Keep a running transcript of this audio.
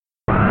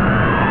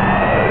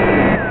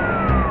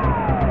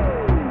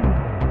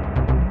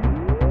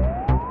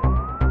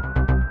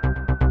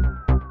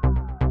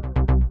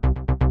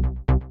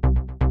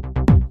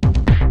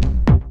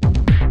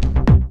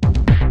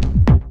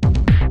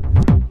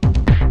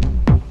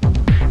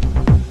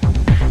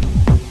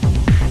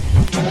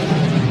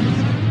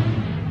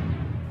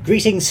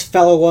Greetings,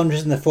 fellow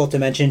wanderers in the fourth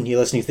dimension. You're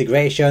listening to The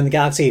Greatest Show in the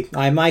Galaxy.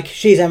 I'm Mike,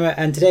 she's Emma,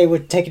 and today we're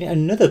taking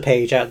another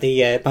page out of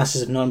the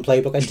Masters of None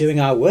playbook and doing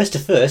our worst to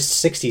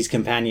first 60s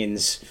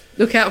companions.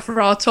 Look out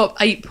for our top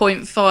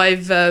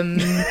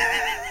 8.5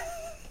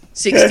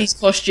 60s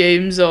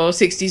costumes or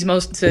 60s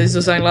monsters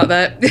or something like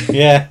that.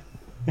 Yeah.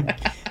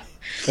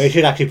 We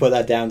should actually put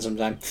that down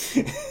sometime.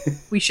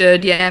 We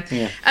should, yeah.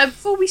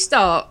 Before we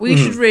start, we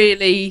should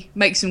really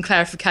make some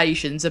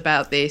clarifications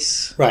about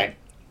this. Right.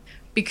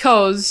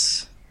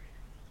 Because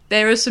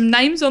there are some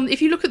names on...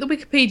 If you look at the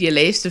Wikipedia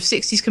list of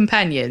 60s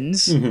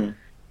companions,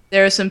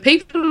 there are some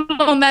people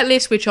on that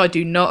list which I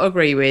do not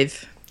agree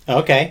with.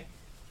 Okay.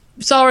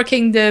 Sarah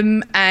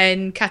Kingdom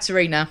and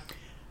Katarina.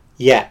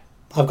 Yeah.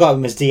 I've got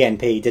them as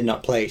DNP, did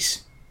not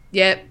place.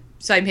 Yep,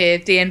 same here,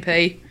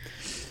 DNP.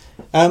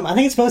 I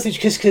think it's mostly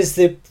because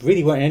they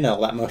really weren't in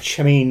all that much.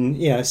 I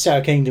mean,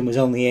 Sarah Kingdom was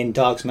only in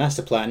Dark's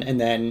Master Plan,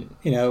 and then,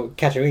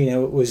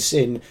 Katarina was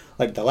in,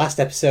 the last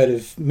episode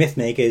of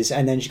Mythmakers,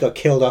 and then she got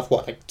killed off,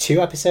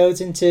 2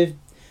 episodes into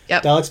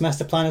Dark's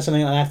Master Plan or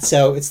something like that,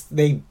 so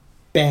they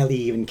barely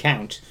even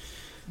count.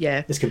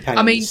 Yeah. As companions.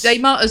 I mean, they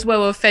might as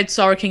well have fed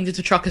Sarah Kingdom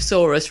to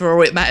Truckosaurus for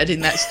all it mattered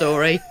in that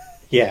story.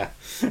 Yeah.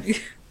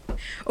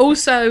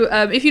 Also,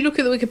 if you look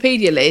at the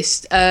Wikipedia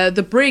list,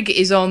 the Brig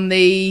is on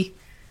the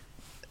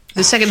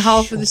second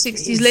half of the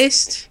 60s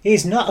list.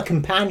 He's not a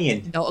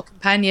companion. Not a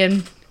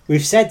companion.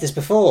 We've said this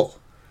before.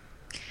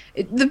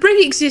 The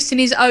Brig exists in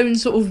his own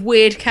sort of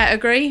weird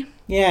category.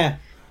 Yeah.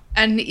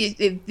 And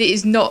it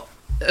is not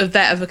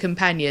that of a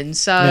companion,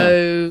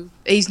 so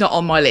he's not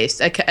on my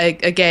list.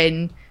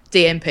 Again,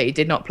 DMP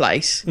did not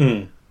place.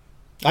 I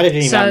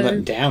didn't even have him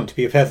written down, to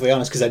be perfectly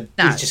honest, because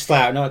he's just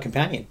flat out not a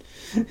companion.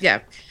 Yeah.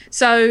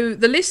 So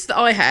the list that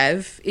I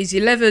have is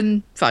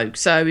 11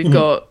 folks. So we've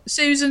got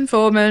Susan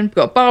Foreman, we've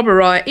got Barbara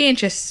Wright, Ian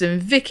Chesterton,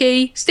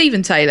 Vicky,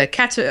 Stephen Taylor,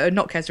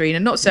 not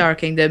Katarina, not Sarah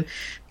Kingdom,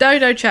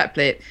 Dodo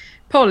Chaplett,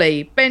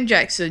 Polly, Ben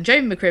Jackson,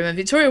 Jamie McCrimmon,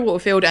 Victoria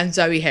Waterfield, and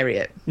Zoe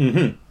Herriot.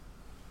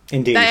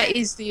 Indeed. That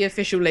is the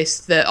official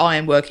list that I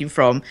am working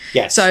from.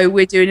 Yes. So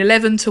we're doing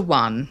 11 to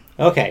 1.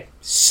 Okay.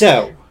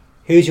 So,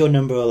 who's your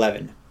number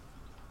 11?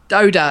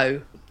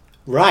 Dodo.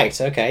 Right,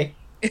 okay.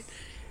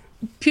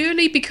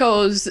 Purely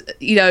because,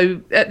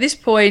 at this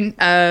point,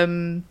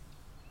 Carol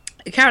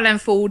Ann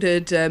Ford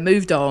had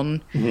moved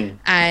on,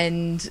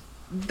 and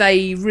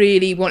they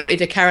really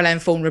wanted a Carol Ann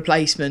Ford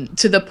replacement,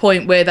 to the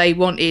point where they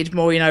wanted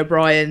Maureen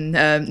O'Brien,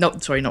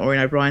 not Maureen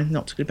O'Brien,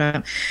 not too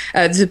bad,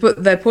 to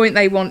the point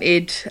they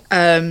wanted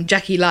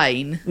Jackie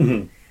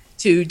Lane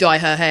to dye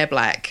her hair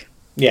black.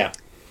 Yeah.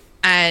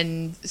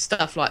 And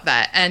stuff like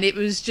that. And it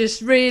was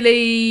just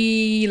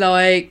really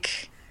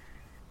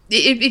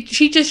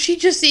she just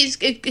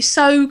is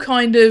so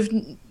kind of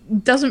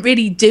doesn't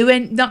really do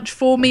much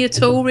for me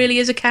at all, really,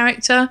 as a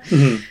character.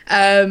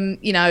 The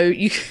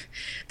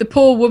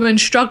poor woman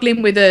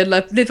struggling with a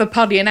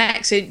Liverpudlian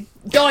accent,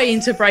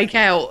 dying to break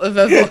out of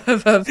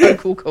her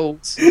vocal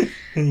cords.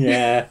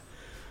 Yeah.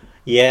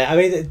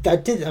 I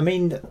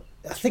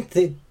think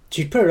that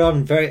she put it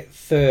on for a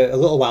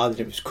little while, and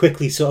it was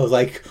quickly sort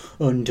of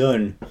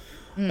undone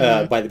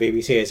by the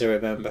BBC, as I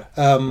remember.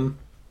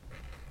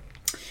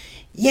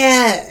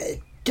 Yeah,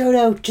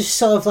 Dodo just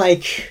sort of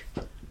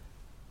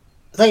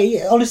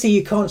honestly,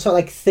 you can't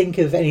sort of think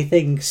of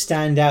anything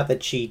stand out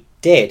that she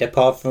did,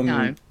 apart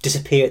from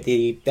disappear at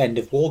the end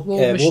of War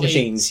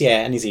Machines.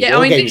 Yeah, and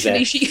War Games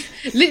there.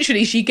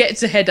 She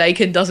gets a headache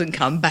and doesn't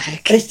come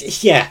back.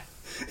 Yeah.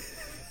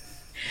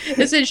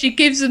 And then she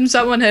gives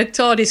someone her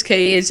TARDIS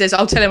key and says,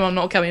 "I'll tell him I'm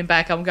not coming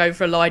back. I'm going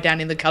for a lie down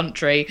in the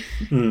country."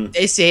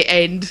 It's it.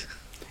 End.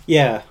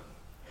 Yeah.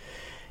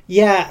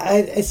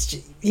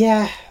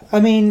 I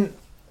mean,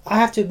 I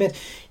have to admit,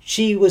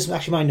 she was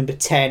actually my number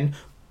 10.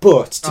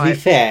 But to be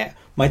fair,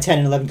 my 10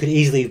 and 11 could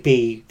easily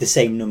be the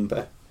same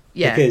number.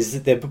 Yeah.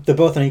 Because they're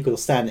both on equal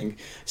standing.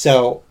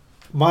 So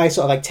my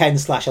sort of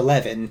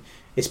 10/11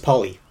 is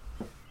Polly.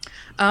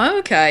 Oh,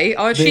 okay.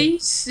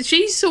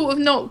 She's sort of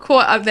not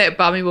quite up there,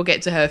 but I mean, we'll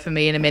get to her for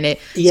me in a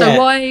minute. Yeah.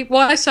 So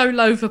why so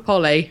low for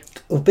Polly?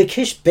 Well,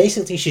 because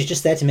basically she's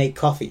just there to make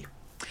coffee.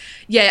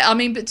 Yeah, I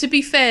mean, but to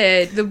be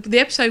fair, the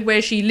episode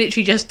where she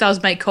literally just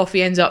does make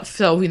coffee ends up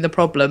solving the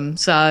problem.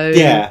 So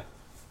yeah,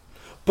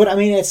 but I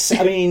mean,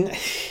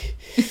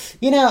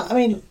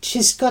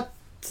 she's got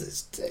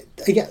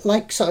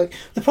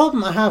the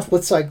problem I have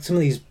with some of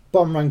these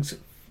bottom ranked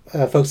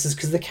folks is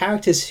because the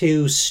characters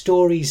whose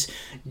stories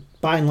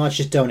by and large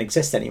just don't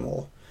exist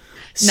anymore.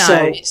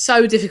 No, it's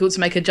so difficult to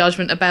make a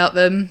judgment about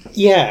them.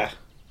 Yeah.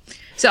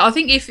 So I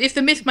think if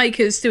the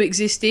Mythmakers still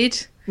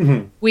existed,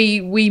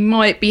 we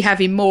might be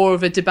having more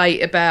of a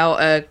debate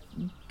about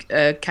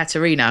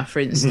Katarina, for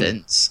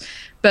instance.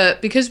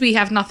 But because we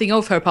have nothing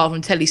of her apart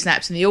from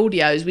telesnaps and the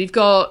audios, we've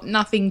got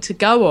nothing to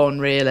go on,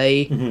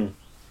 really.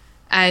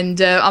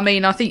 And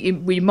I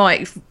think we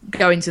might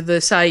go into the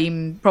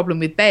same problem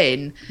with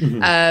Ben.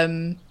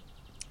 Nothing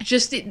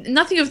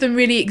of them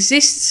really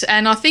exists,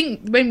 and I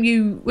think when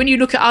you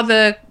look at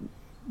other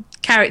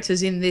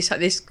characters in this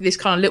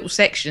kind of little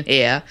section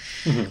here,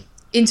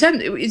 in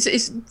terms,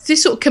 it's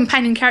this sort of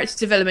companion character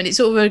development. It's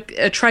sort of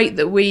a trait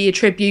that we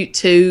attribute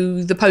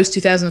to the post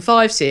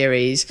 2005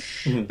 series,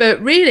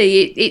 but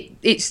really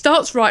it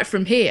starts right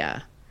from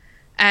here,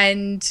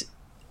 and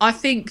I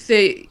think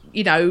that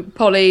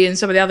Polly and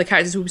some of the other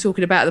characters we'll be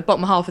talking about at the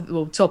bottom half,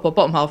 top or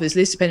bottom half of this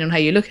list, depending on how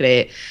you look at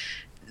it,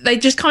 they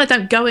just kind of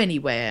don't go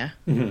anywhere.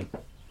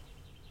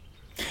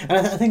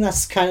 And I think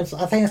that's kind of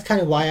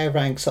why I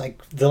rank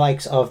like the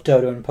likes of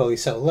Dodo and Polly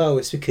so low.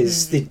 It's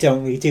because they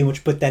don't really do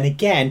much. But then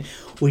again,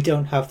 we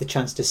don't have the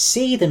chance to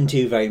see them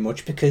do very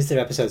much because their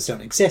episodes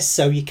don't exist.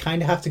 So you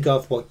kind of have to go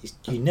with what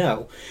you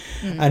know.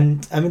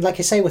 And I mean, like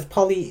I say, with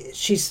Polly,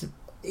 she's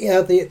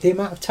the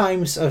amount of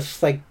times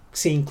of like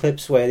seeing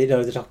clips where I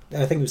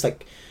think it was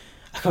like,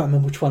 I can't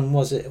remember which one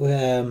was it.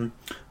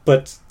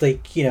 But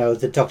like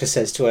the doctor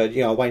says to her,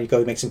 why don't you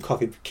go make some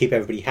coffee, keep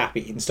everybody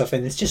happy and stuff,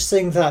 and it's just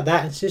things like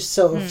that. It's just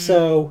sort of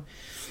so,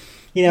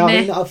 I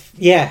mean,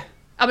 yeah.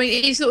 I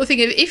mean, it's sort of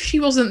thing of, if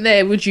she wasn't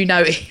there, would you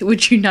know?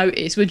 Would you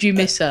notice? Would you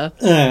miss her?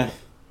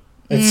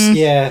 It's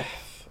yeah.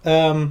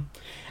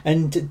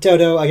 And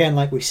Dodo, again,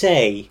 like we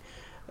say,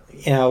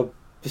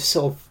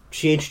 sort of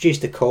she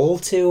introduced the call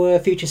to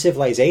future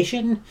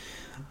civilization.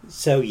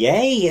 So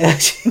yay! I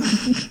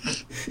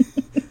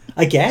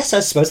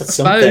suppose that's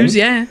something.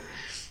 Yeah.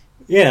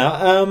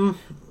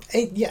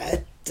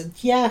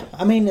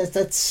 I mean,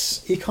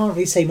 that's you can't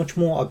really say much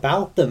more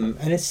about them,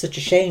 and it's such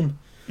a shame.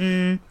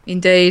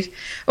 Indeed.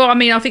 Well, I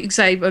mean, I think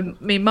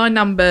my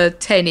number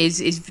 10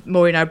 is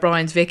Maureen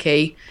O'Brien's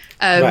Vicky.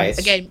 Right.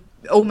 Again,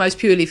 almost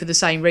purely for the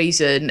same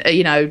reason.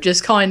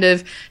 Just kind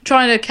of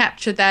trying to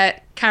capture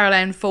that Carol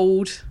Ann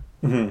Ford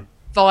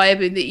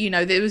vibe,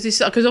 and there was this,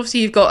 because obviously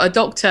you've got a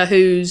doctor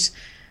who's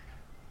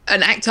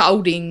an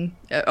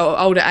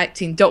older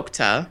acting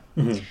doctor.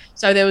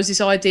 So there was this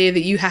idea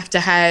that you have to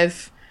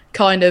have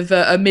kind of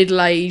a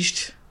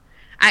middle-aged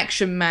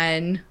action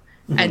man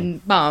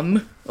and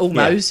mum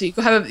almost. So you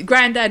could have a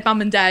granddad, mum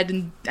and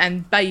dad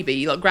and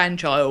baby, like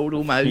grandchild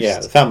almost. Yeah,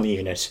 the family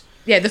unit.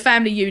 Yeah, the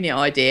family unit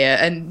idea,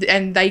 and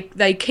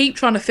they keep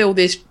trying to fill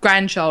this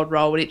grandchild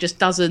role, and it just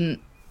doesn't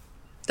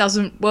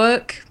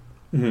work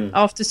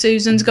after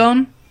Susan's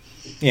gone.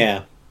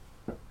 Yeah.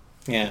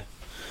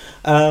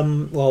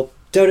 Well,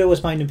 Dodo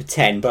was my number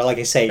 10, but like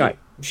I say, right,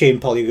 she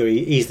and Polly were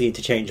easily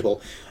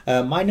interchangeable.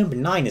 My number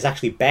 9 is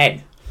actually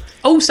Ben.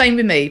 Oh, same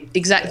with me.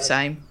 Exact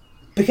same.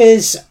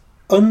 Because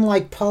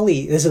unlike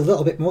Polly, there's a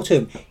little bit more to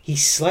him.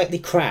 He's slightly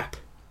crap.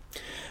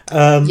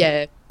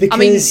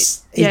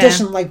 Because he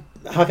doesn't like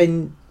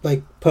having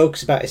like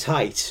pokes about his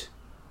height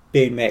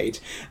being made,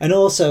 and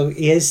also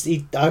I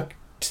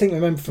think I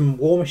remember from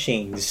War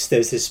Machines,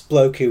 there's this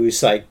bloke who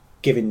was like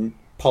giving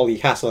Polly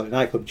hassle at a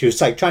nightclub. She was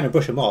like trying to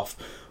brush him off,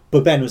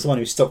 but Ben was the one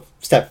who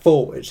stepped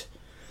forward.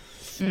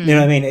 You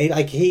know what I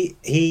mean?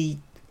 He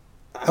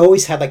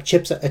always had like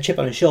a chip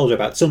on his shoulder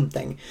about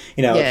something.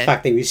 The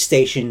fact that he was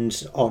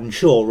stationed on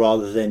shore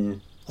rather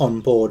than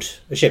on board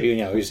a ship. He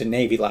was a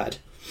Navy lad,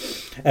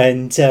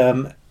 and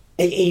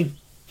he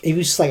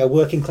was like a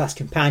working class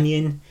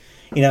companion.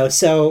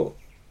 So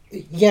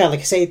yeah,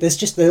 like I say, there's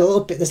just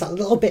there's a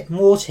little bit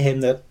more to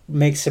him that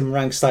makes him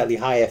rank slightly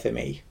higher for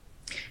me.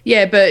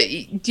 Yeah, but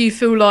do you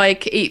feel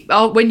like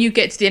when you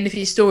get to the end of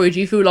his story, do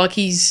you feel like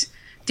he's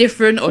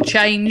different or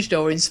changed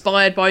or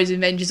inspired by his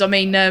inventions? I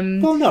mean,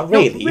 well, not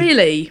really. Not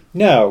really.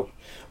 No,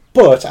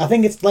 but I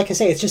think it's like I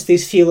say, it's just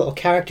these few little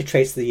character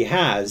traits that he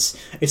has.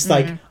 It's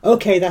like,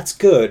 okay, that's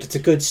good. It's a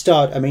good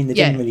start. I mean, they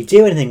didn't really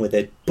do anything with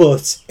it,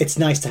 but it's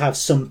nice to have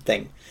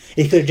something.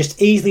 It could have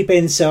just easily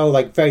been so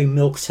like very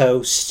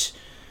milquetoast.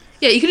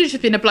 Yeah, he could have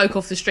just been a bloke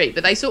off the street,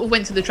 but they sort of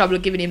went to the trouble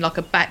of giving him like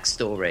a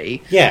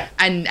backstory. Yeah.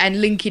 And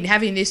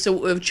having this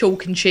sort of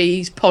chalk and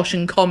cheese, posh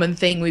and common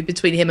thing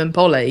between him and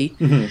Polly.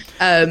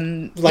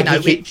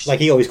 Like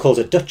he always calls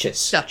her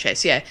Duchess.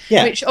 Duchess, yeah.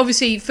 Which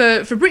obviously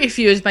for British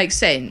viewers makes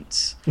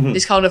sense.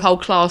 This kind of whole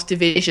class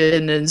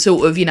division and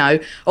sort of,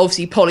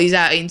 obviously Polly's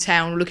out in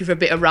town looking for a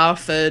bit of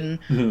rough and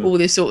all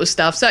this sort of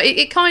stuff. So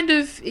it kind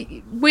of,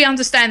 we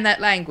understand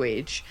that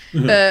language.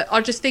 But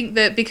I just think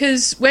that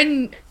because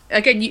when...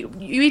 Again,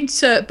 you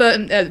insert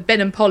Ben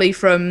and Polly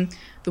from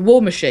the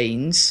War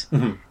Machines,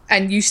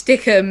 and you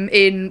stick them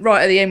in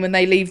right at the end when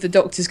they leave the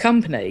Doctor's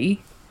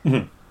company.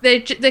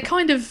 They're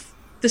kind of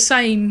the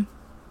same,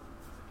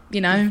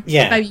 Yeah.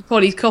 Maybe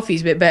Polly's coffee's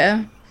a bit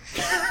better.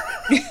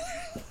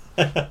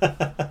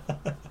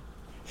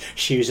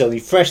 She was only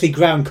freshly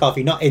ground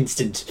coffee, not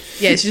instant.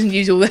 Yeah, she doesn't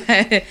use all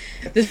the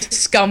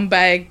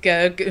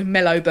scumbag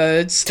mellow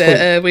birds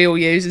that we all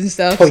use and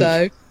stuff. Point.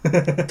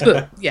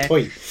 So, yeah.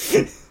 Point.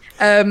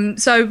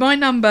 So my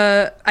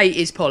number 8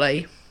 is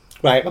Polly.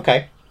 Right,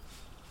 okay.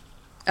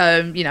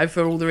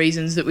 For all the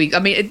reasons that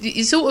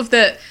it's sort of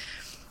that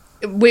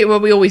we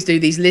always do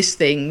these list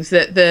things,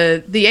 that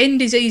the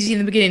end is easy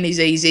and the beginning is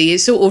easy.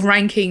 It's sort of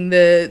ranking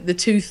the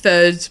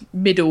 2/3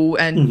 middle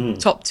and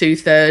top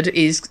 2/3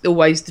 is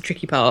always the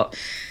tricky part.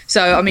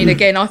 So,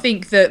 again, I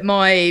think that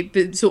my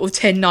sort of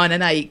 10, 9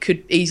 and 8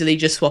 could easily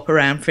just swap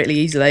around fairly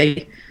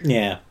easily.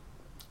 Yeah.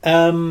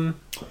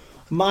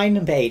 My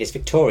number 8 is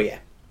Victoria.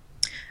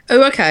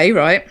 Oh, okay,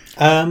 right.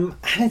 And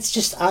it's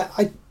just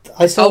I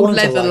saw Old one to,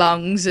 leather like,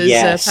 lungs, as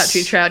yes.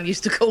 Patrick Troughton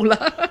used to call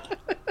her.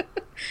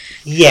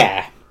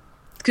 Yeah.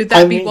 Could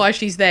that be why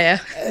she's there?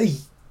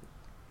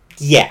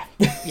 Yeah.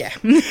 Yeah.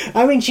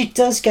 I mean, she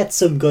does get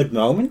some good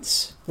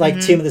moments,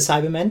 like Tomb of the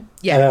Cybermen.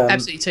 Yeah,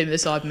 absolutely Tomb of the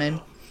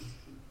Cybermen.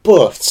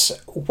 But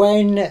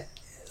when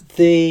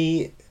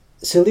the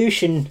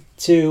solution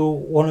to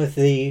one of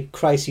the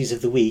crises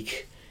of the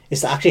week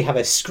is to actually have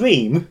a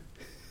scream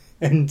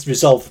and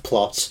resolve the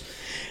plot.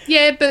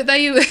 Yeah, but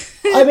they...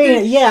 I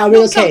mean, yeah, I mean,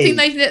 not okay.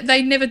 something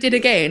they never did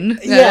again.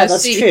 Yeah,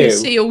 that's true. You can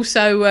see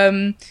also...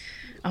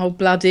 oh,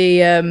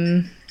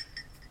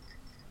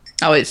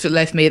 it's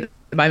left me at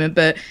the moment.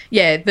 But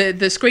yeah,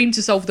 the scream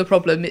to solve the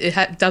problem,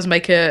 does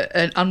make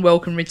an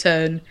unwelcome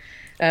return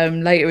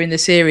later in the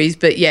series.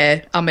 But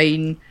yeah, I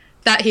mean,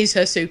 that is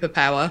her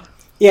superpower.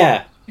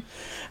 Yeah.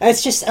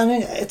 It's just, I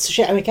mean, it's a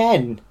shit. I mean,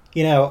 again,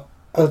 you know,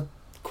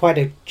 quite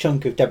a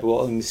chunk of Deborah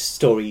Wattling's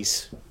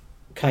stories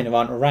kind of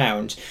aren't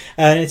around.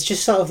 And it's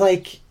just sort of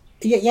like,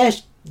 yeah,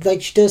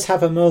 like she does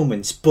have her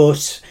moments,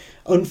 but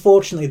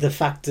unfortunately the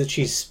fact that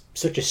she's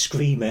such a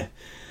screamer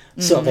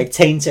sort of like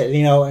taints it,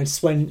 you know,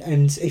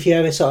 and if you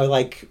ever sort of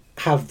like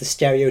have the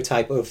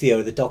stereotype of, you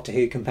know, the Doctor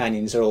Who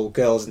companions are all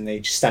girls and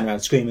they just stand around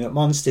screaming at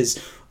monsters,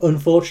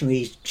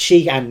 unfortunately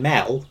she and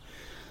Mel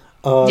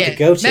are the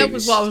go-tos. Mel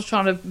was what I was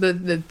trying to,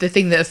 the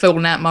thing that had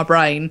fallen out of my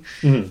brain,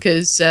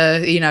 because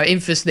you know,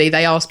 infamously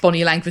they asked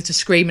Bonnie Langford to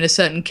scream in a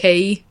certain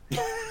key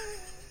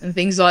and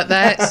things like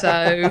that,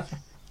 so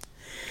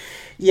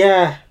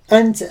yeah.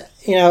 And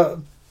you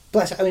know,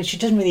 but I mean, she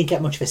doesn't really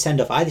get much of a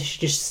send-off either. She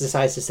just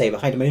decides to stay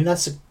behind. I mean,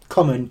 that's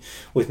common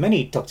with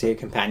many Doctor Who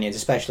companions,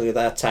 especially at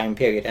that time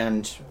period,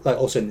 and like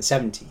also in the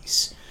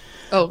 70s.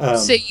 Oh,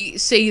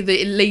 see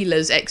the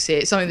Leela's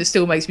exit, something that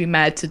still makes me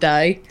mad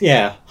today.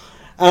 Yeah.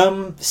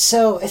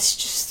 So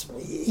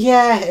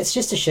it's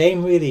just a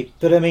shame, really.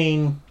 But I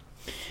mean,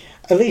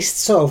 at least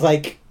sort of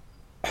like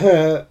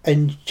her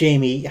and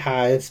Jamie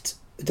had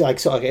like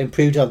sort of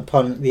improved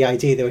upon the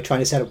idea they were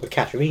trying to set up with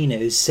Katerina.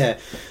 Is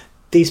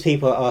these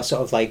people are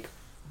sort of like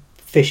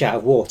fish out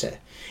of water.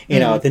 You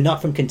know, they're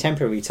not from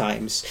contemporary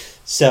times.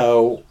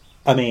 So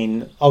I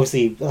mean,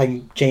 obviously,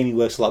 like Jamie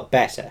works a lot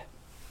better.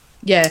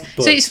 Yeah.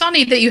 But, so it's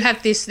funny that you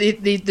have this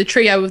the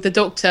trio of the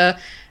Doctor.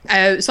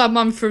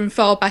 Someone from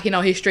far back in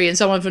our history and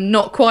someone from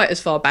not quite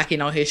as far back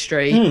in our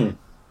history.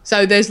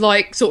 So there's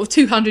like sort of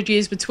 200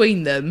 years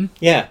between them.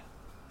 Yeah.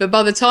 But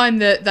by the time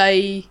that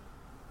they...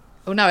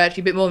 Oh, no,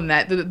 actually a bit more than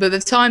that. But the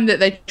time that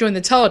they join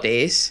the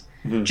TARDIS,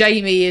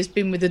 Jamie has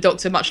been with the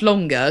Doctor much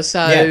longer.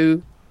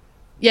 So,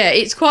 yeah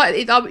it's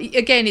quite...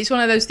 again, it's one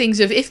of those things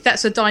of if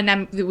that's a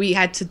dynamic that we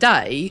had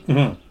today...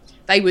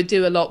 They would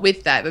do a lot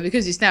with that, but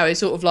because it's now,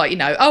 it's sort of like, you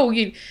know,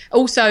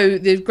 also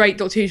the great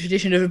Doctor Who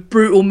tradition of a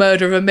brutal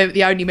murder of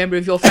the only member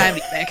of your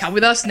family there, come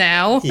with us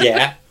now.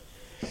 Yeah.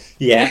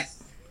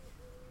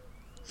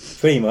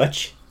 Pretty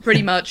much.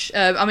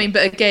 I mean,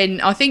 but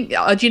again, I think,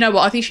 do you know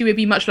what? I think she would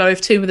be much lower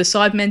if Tomb of the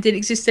Cybermen didn't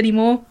exist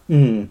anymore.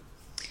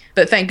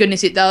 But thank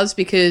goodness it does,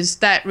 because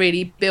that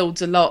really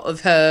builds a lot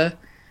of her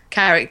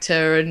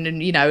character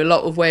and you know, a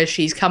lot of where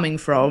she's coming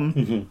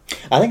from.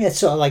 I think it's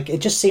sort of like, it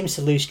just seems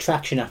to lose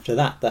traction after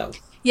that, though.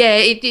 Yeah,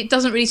 it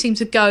doesn't really seem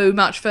to go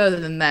much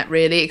further than that,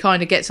 really. It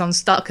kind of gets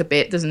unstuck a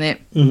bit, doesn't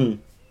it?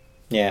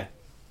 Yeah.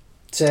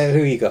 So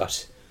who you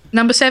got?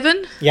 Number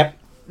 7? Yep.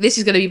 This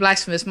is going to be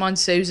blasphemous.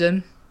 Mine's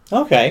Susan.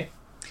 Okay.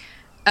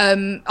 I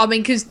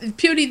mean, because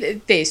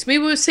purely this, we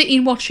were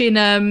sitting watching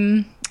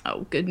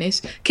oh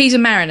goodness, Keys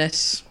of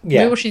Marinus.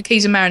 Yeah. We were watching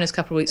Keys of Marinus a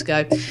couple of weeks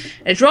ago. And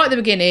it's right at the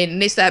beginning,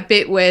 and it's that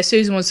bit where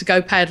Susan wants to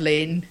go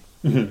paddling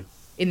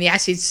in the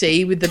acid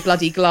sea with the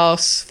bloody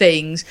glass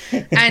things,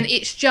 and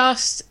it's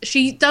just,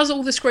 she does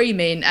all the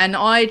screaming, and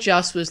I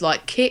just was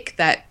like, kick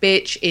that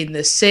bitch in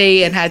the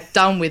sea and had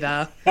done with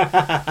her.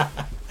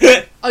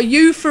 Are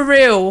you for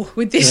real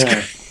with this?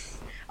 Yeah.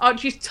 I'll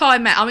just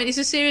time out. I mean, it's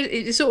a serious,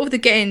 it's sort of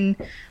again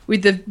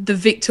with the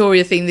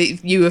Victoria thing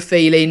that you were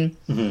feeling.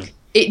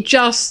 It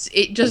just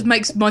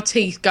makes my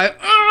teeth go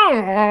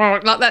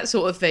like that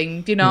sort of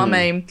thing. Do you know what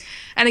I mean?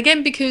 And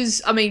again,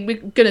 because I mean, we're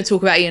going to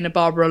talk about Ian and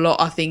Barbara a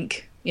lot, I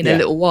think, in a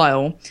little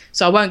while,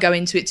 so I won't go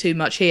into it too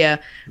much here.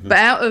 But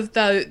out of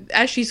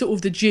as she's sort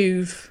of the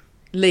Juve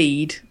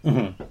lead,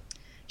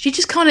 she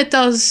just kind of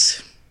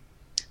does.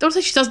 Don't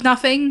say she does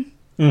nothing,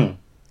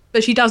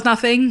 but she does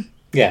nothing.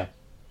 Yeah.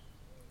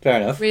 Fair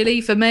enough.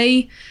 Really, for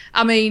me.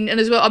 I mean, and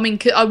as well, I mean,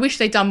 I wish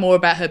they'd done more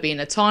about her being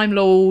a Time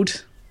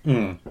Lord.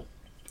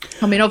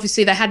 I mean,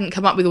 obviously they hadn't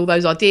come up with all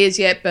those ideas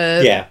yet,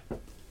 but... Yeah.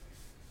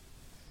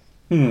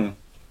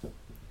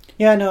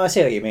 Yeah, no, I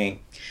see what you mean.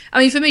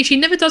 I mean, for me, she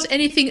never does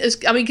anything as...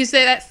 I mean, because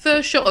that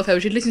first shot of her,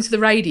 she'd listen to the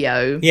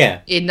radio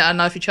in A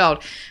Knife for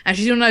Child, and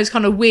she's doing those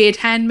kind of weird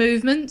hand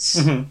movements.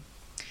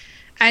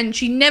 And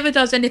she never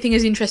does anything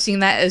as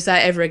interesting as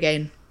that ever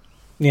again.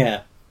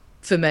 Yeah.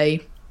 For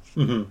me.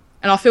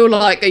 And I feel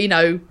like, you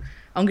know,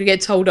 I'm going to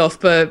get told off,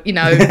 but, you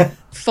know,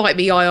 fight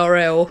me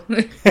IRL.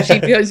 She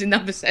goes in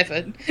number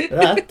 7.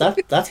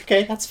 That's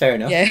okay. That's fair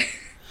enough. Yeah.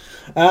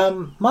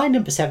 My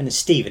number 7 is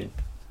Stephen.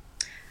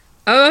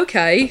 Oh,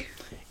 okay.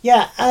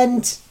 Yeah,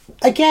 and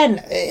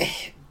again,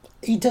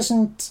 he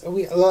doesn't. A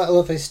lot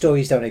of his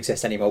stories don't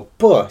exist anymore,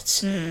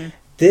 but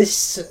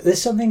there's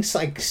something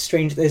like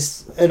strange.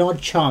 There's an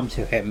odd charm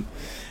to him,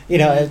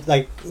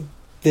 like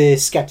the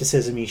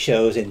skepticism he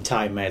shows in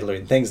Time Meddler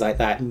and things like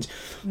that,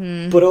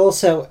 and but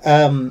also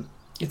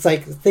it's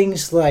like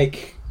things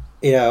like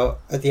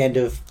at the end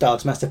of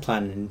Dark's Master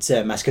Plan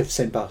and Massacre of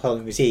St.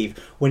 Bartholomew's Eve,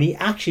 when he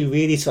actually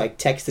really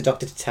takes the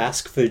Doctor to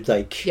task for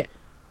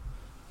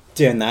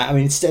doing that. I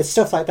mean, it's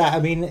stuff like that. I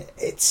mean,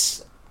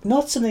 it's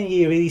not something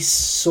you really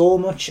saw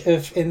much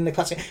of in the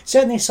classic.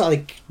 Certainly, sort of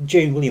like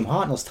during William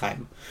Hartnell's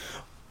time,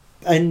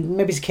 and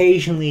maybe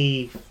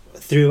occasionally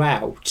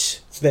throughout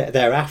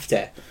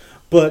thereafter.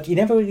 But you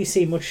never really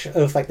see much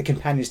of like the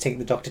companions taking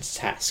the Doctor to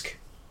task.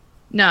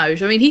 No, I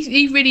mean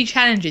he really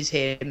challenges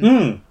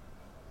him,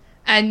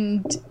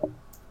 and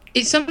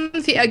it's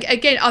something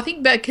again. I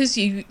think because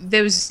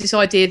there was this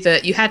idea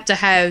that you had to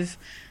have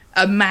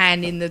a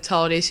man in the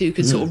TARDIS who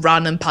could sort of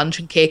run and punch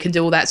and kick and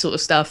do all that sort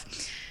of stuff.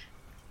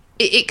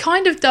 It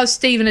kind of does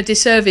Stephen a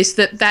disservice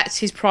that that's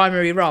his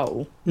primary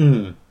role.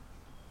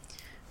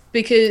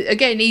 Because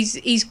again,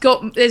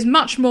 there's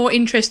much more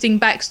interesting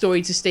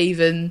backstory to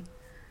Stephen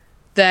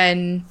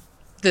than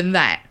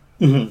that.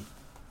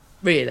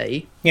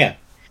 Really. Yeah.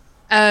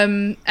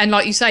 And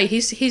like you say,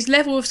 his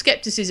level of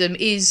skepticism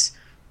is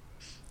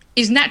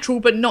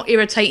natural but not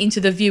irritating to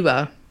the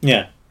viewer.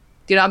 Yeah.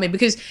 Do you know what I mean?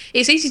 Because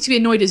it's easy to be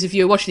annoyed as a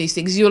viewer watching these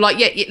things. You're like,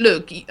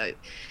 look,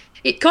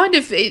 it's kind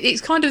of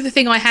the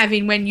thing I have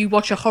in when you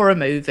watch a horror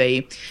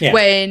movie,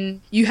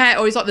 when you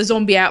or it's like the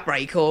zombie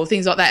outbreak or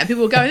things like that, and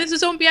people will go, "There's a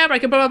zombie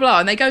outbreak," and blah blah blah,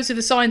 and they go to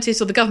the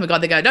scientist or the government guy.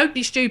 They go, "Don't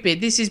be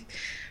stupid. This is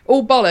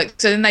all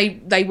bollocks." And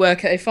then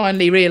they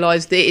finally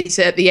realise that it's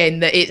at the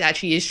end that it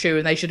actually is true,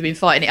 and they should have been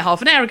fighting it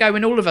half an hour ago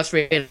when all of us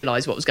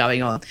realised what was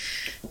going on.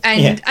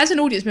 And as an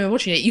audience member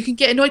watching it, you can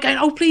get annoyed going,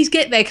 "Oh, please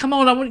get there! Come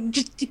on, I want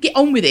just to get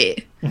on with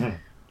it."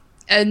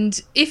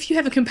 And if you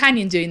have a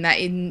companion doing that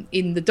in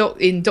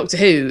Doctor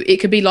Who, it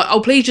could be like, "Oh,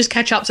 please just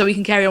catch up so we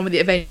can carry on with the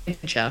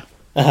adventure."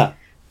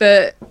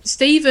 But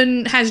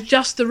Stephen has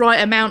just the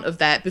right amount of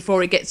that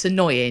before it gets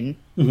annoying.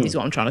 Is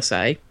what I'm trying to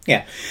say.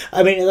 Yeah,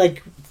 I mean,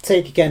 like,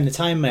 take again the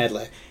Time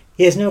Meddler.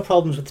 He has no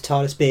problems with the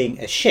TARDIS being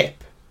a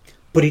ship,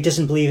 but he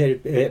doesn't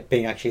believe it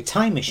being actually a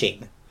time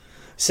machine.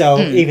 So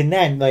even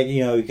then, like,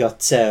 you got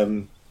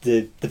the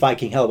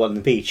Viking hellboat on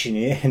the beach,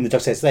 and the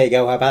Doctor says, "There you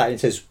go, how about that?" And he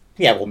says,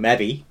 "Yeah, well,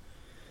 maybe."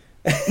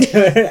 And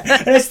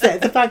it's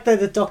the fact that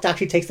the Doctor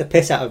actually takes the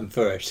piss out of him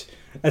for it.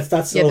 That's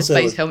also the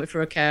space helmet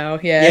for a cow.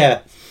 Yeah,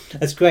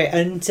 that's great.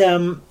 And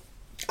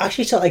I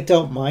actually sort of like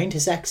don't mind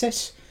his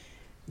exit,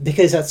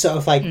 because that's sort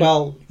of like,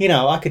 well,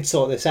 I could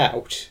sort this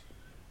out.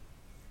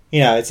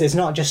 It's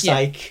not just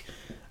like,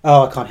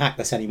 oh, I can't hack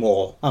this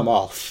anymore, I'm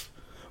off.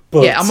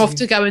 But I'm off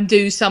to go and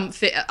do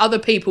something. Other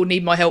people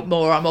need my help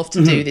more. I'm off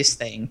to do this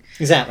thing.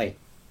 Exactly.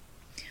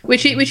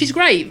 Which is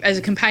great as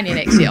a companion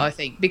exit, I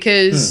think,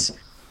 because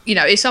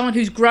it's someone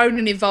who's grown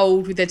and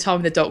evolved with their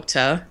time with the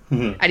Doctor,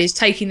 and is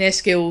taking their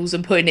skills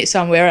and putting it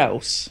somewhere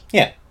else.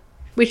 Yeah.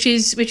 Which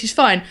is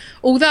fine.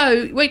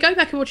 Although we go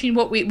back and watching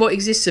what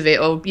exists of it,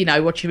 or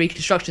watching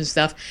reconstruction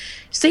stuff,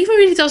 Stephen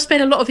really does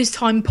spend a lot of his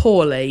time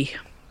poorly.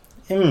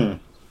 Yeah.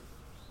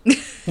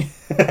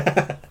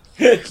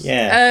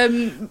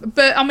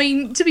 But I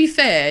mean, to be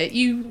fair,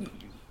 you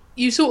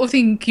sort of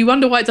think, you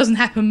wonder why it doesn't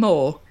happen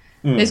more.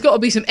 There's got to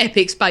be some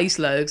epic space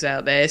lurgs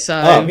out there.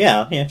 So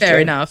fair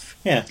enough.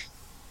 Yeah.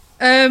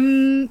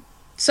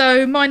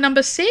 So my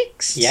number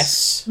 6.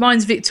 Yes.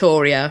 Mine's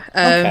Victoria.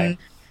 Okay.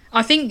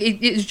 I think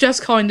it's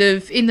just kind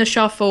of in the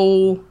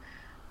shuffle.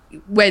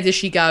 Where does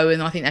she go?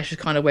 And I think that's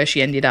just kind of where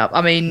she ended up.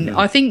 I mean,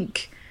 I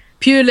think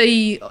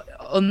purely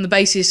on the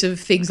basis of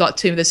things like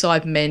Tomb of the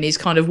Cybermen is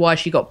kind of why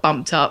she got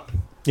bumped up.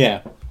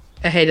 Yeah.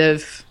 Ahead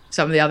of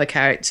some of the other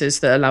characters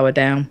that are lower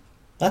down.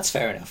 That's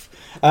fair enough.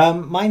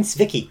 Mine's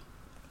Vicky.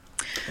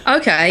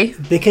 Okay.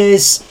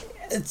 Because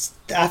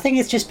I think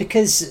it's just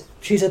because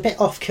she's a bit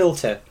off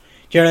kilter.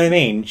 Do you know what I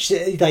mean?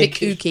 She, like,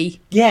 bit kooky.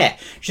 Yeah.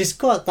 She's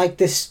got like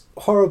this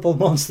horrible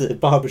monster that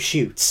Barbara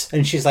shoots,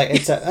 and she's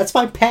like, "That's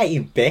my pet,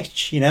 you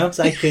bitch." It's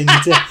like, and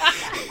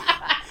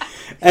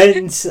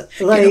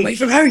like, get away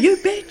from her, you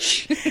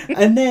bitch.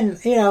 And then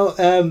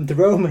the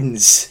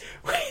Romans,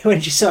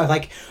 when she's sort of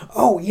like,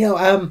 "Oh,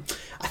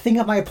 I think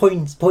I might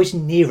have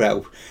poisoned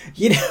Nero."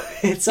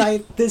 It's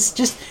like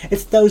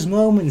it's those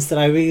moments that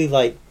I really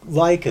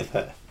like of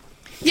her.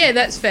 Yeah,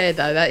 that's fair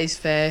though. That is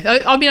fair.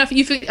 I mean,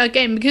 you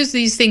again, because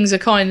these things are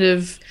kind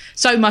of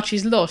so much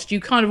is lost, you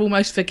kind of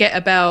almost forget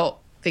about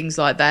things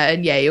like that.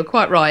 And yeah, you're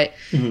quite right.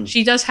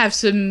 She does have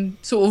some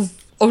sort of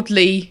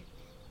oddly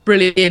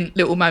brilliant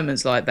little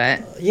moments like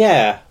that.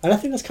 Yeah, and I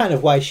think that's kind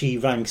of why she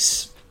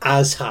ranks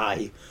as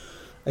high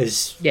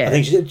as I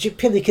think,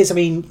 purely because, I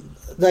mean,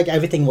 like,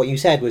 everything what you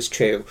said was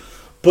true,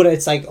 but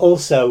it's like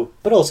also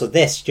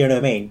this. Do you know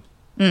what I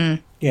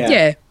mean?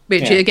 Yeah.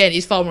 Which again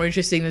is far more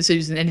interesting than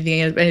Susan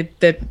anything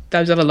that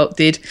those other lot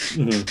did.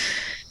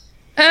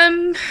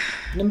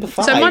 Number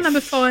 5. So my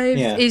number 5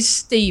 is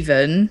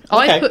Stephen.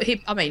 Okay. I put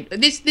him. I mean,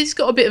 this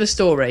got a bit of a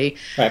story.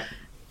 Right.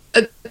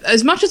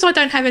 As much as I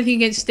don't have anything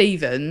against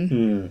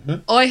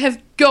Stephen, I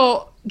have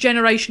got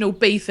generational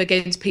beef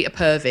against Peter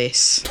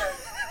Purvis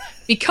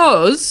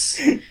because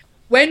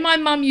when my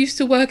mum used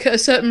to work at a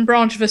certain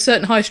branch of a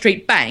certain high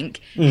street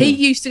bank, he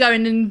used to go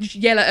in and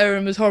yell at her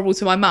and was horrible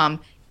to my mum.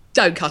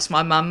 Don't cuss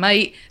my mum,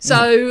 mate.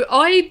 So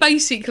I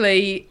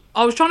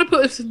was trying to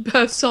put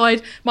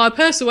aside my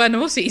personal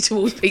animosity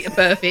towards Peter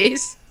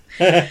Purvis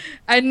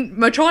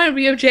and try and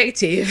be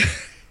objective.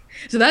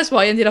 So that's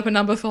why I ended up at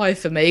number 5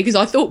 for me, because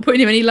I thought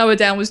putting him any lower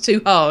down was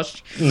too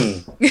harsh.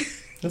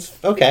 That's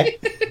okay.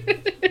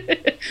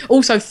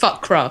 Also,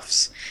 fuck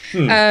Crufts.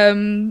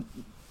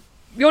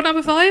 Your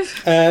number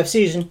 5?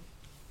 Susan.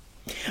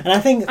 And I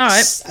think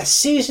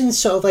Susan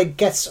sort of like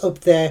gets up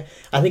there,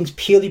 I think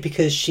purely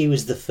because she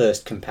was the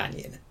first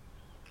companion.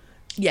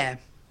 Yeah.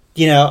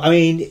 You know, I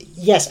mean,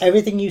 yes,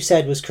 everything you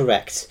said was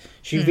correct.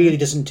 She really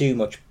doesn't do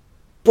much.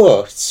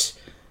 But,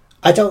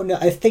 I don't know,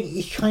 I think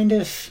you kind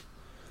of...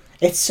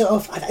 It's sort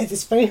of...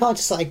 It's very hard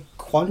to like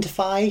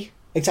quantify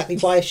exactly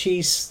why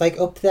she's like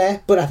up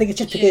there. But I think it's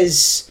just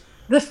because...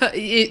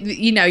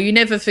 You know,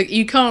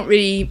 you can't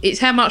really... It's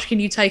how much can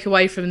you take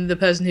away from the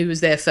person who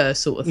was there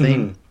first sort of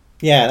thing.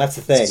 Yeah, that's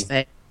the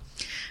thing.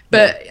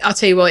 But I'll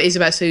tell you what it is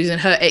about Susan.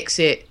 Her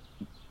exit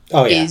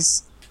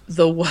is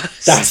the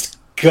worst. That's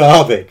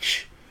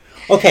garbage.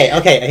 Okay,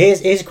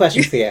 here's a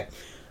question for you.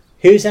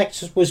 Whose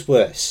exit was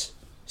worse?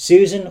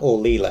 Susan or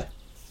Leela?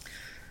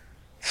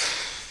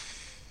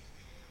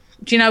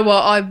 Do you know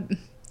what?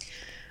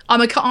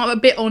 I'm a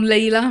bit on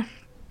Leela.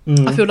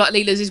 I feel like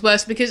Leela's is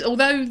worse because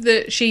although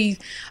she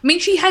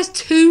has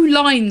 2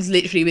 lines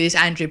literally with this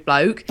Andrew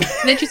bloke, and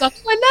then she's like,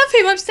 "I love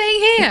him. I'm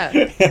staying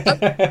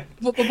here."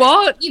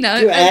 What? You know?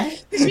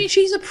 This means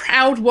she's a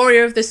proud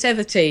warrior of the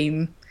Sever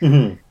team.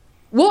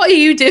 What are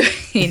you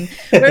doing?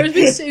 Whereas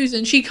with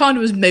Susan, she kind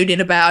of was mooning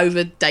about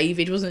over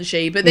David, wasn't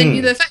she? But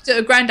then the fact that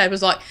her granddad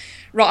was like,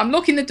 "Right, I'm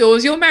locking the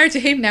doors. You're married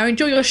to him now.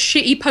 Enjoy your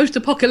shitty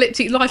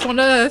post-apocalyptic life on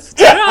Earth."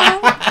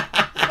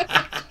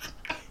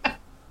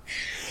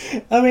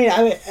 I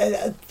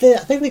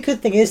think the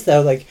good thing is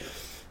though, like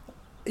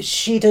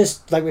she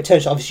does like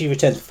returns. Obviously, she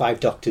returns with 5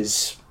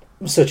 Doctors,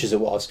 such as it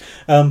was.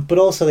 But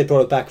also they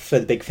brought it back for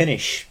the Big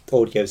Finish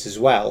audios as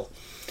well.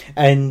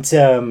 And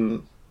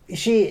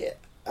she,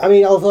 I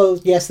mean, although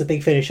yes, the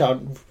Big Finish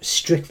aren't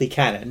strictly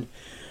canon.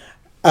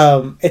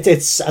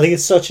 It's I think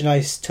it's such a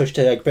nice touch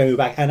to like bring her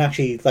back and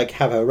actually like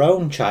have her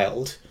own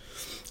child.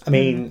 I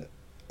mean,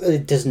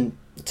 it doesn't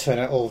turn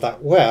out all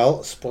that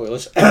well.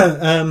 Spoilers.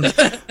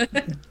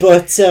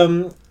 But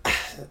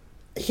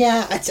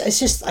yeah, it's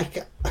just like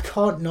I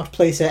can't not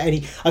place her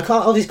any.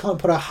 Obviously can't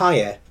put her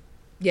higher.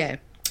 Yeah,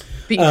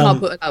 but you can't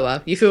put her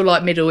lower. You feel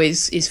like middle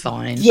is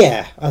fine.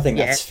 Yeah, I think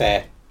that's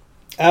fair.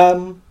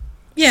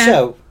 Yeah.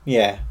 So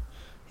yeah,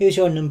 who's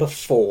your number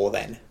 4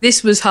 then?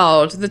 This was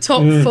hard. The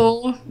top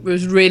 4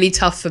 was really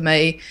tough for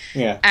me.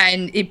 Yeah,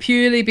 and it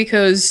purely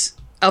because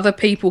other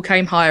people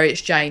came higher.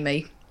 It's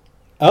Jamie.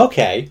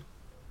 Okay.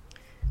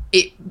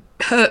 It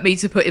hurt me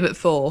to put him at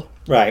 4.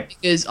 Right.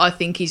 Because I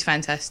think he's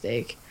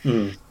fantastic.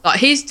 Like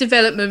his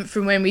development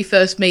from when we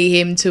first meet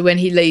him to when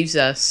he leaves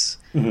us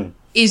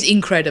is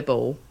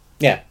incredible.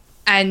 Yeah.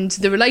 And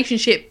the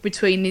relationship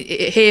between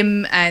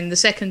him and the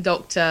Second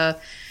Doctor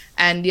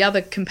and the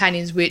other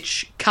companions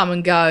which come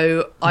and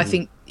go, I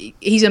think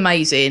he's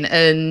amazing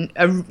and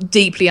a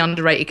deeply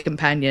underrated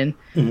companion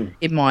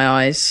in my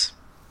eyes.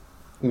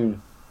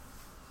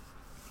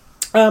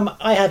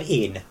 I have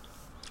Ian.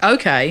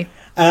 Okay.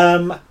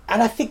 And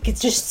I think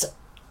it's just...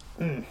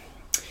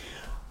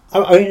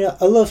 I mean,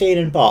 I love Ian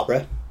and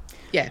Barbara.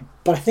 Yeah.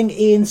 But I think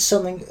Ian's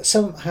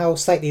somehow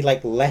slightly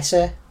like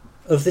lesser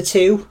of the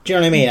two. Do you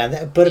know what I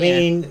mean? But I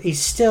mean, he's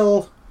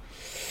still...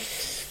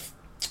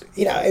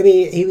 You know, I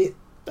mean,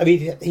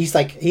 he's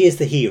like... He is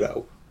the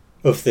hero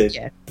of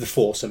the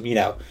foursome, you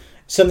know.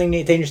 Something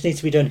dangerous needs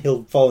to be done,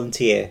 he'll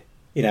volunteer,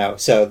 you know,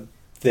 so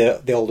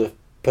the older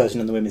person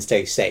and the women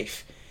stay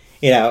safe.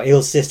 You know, he'll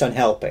insist on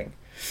helping.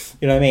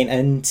 You know what I mean?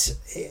 And,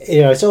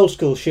 you know, it's old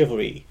school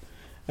chivalry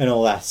and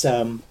all that.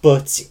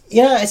 But,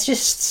 yeah, it's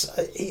just...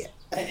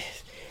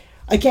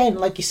 again,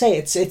 like you say,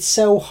 it's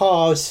so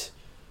hard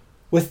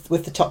with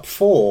the top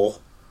 4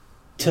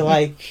 to,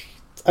 like...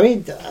 I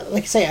mean,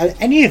 like I say,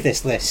 any of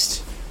this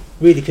list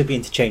really could be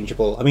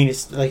interchangeable. I mean,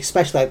 it's like,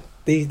 especially like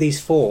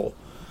these 4.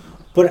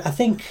 But I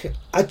think,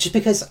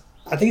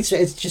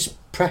 it's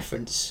just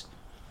preference.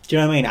 Do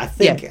you know what I mean? I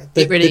think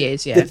it really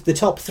is. Yeah, the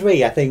top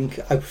 3, I think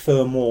I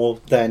prefer more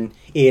than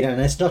Ian,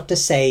 and it's not to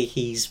say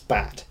he's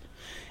bad.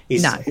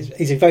 He's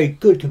a very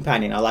good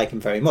companion. I like him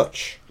very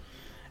much,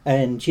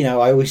 and you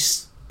know, I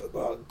always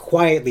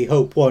quietly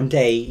hope one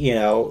day, you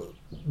know,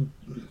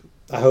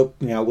 I hope,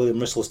 you know, William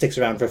Russell sticks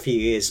around for a few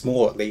years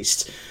more at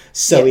least,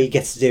 so he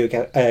gets to do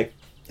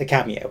a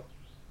cameo.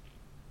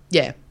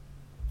 Yeah.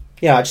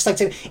 Yeah, I just like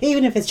to,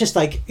 even if it's just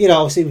like, you know,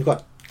 obviously we've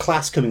got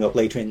Class coming up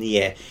later in the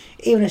year,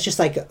 even if it's just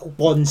like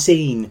one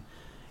scene,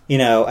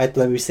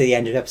 when we see the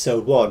end of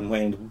episode 1,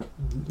 when,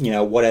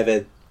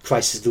 whatever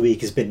crisis of the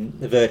week has been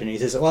averted, and he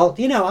says, well,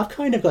 I've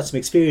kind of got some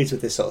experience with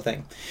this sort of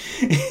thing.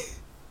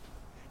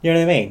 You know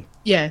what I mean?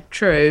 Yeah,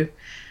 true.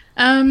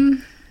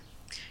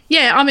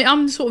 Yeah, I mean,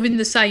 I'm sort of in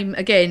the same,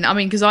 again, I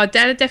mean, because I had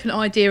a definite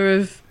idea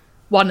of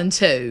 1 and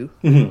 2,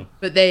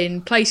 but then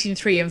placing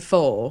 3 and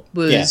 4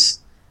 was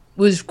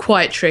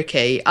quite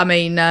tricky. I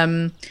mean,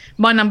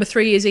 my number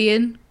 3 is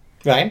Ian.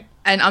 Right.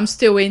 And I'm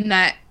still in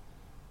that.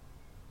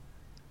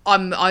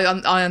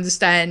 I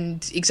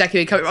understand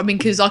exactly where I mean,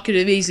 because I could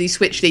have easily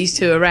switched these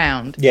two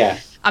around. Yeah.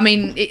 I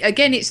mean,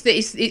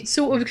 it's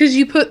sort of, because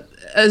you put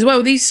as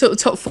well these sort of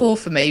top 4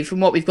 for me from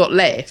what we've got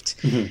left.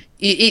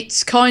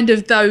 It's kind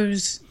of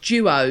those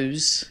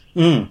duos.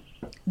 They're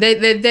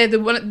the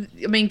one.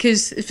 I mean,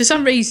 because for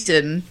some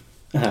reason,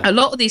 a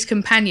lot of these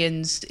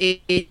companions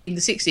in the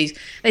 60s,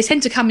 they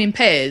tend to come in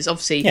pairs.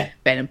 Obviously,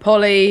 Ben and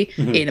Polly,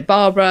 Ian and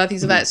Barbara,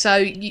 things like that.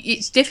 So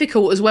it's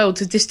difficult as well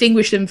to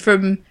distinguish them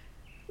from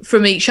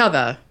each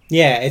other.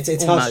 Yeah, it's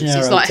hard to narrow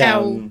it's like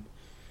down.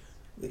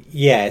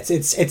 Yeah,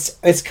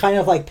 it's kind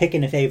of like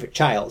picking a favourite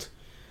child.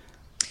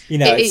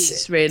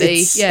 It's really.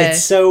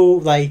 It's so,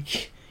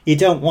 like, you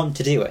don't want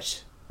to do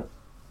it.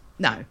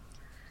 No.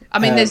 I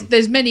mean,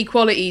 there's many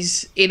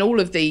qualities in all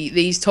of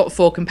these top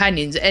 4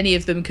 companions. Any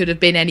of them could have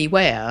been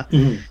anywhere.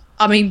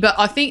 I mean, but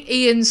I think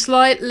Ian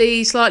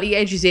slightly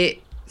edges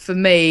it for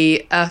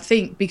me. I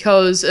think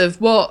because of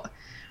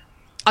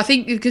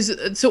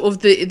because sort of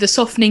the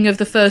softening of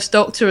the first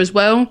Doctor as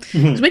well.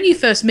 Because when you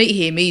first meet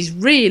him, he's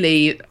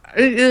really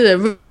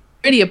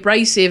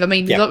abrasive. I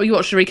mean, you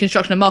watch the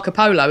reconstruction of Marco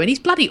Polo, and he's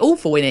bloody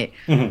awful in it.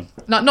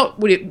 Like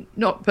not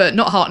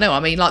Hartnell. I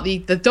mean,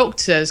 like the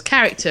Doctor's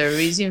character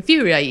is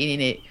infuriating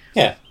in it.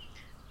 Yeah,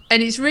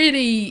 and it's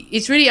really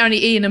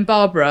only Ian and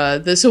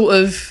Barbara that sort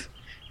of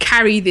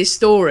carry this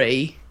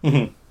story.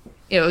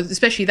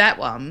 Especially that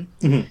one.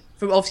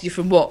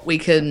 From what we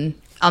can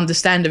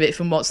understand of it,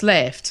 from what's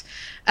left.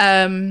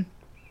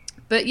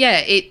 But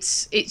yeah,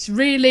 it's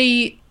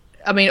really.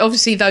 I mean,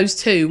 obviously those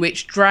two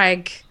which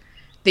drag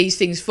these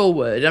things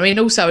forward. I mean,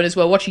 also as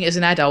well, watching it as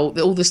an adult,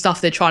 all the stuff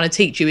they're trying to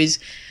teach you is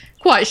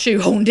quite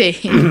shoehorned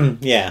in.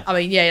 Yeah. I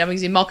mean,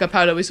 in Marco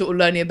Polo, we're sort of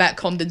learning about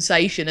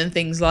condensation and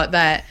things like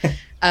that.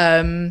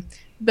 I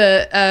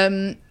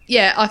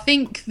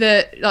think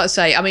that, like I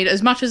say, I mean,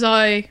 as much as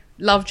I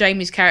love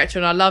Jamie's character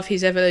and I love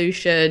his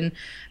evolution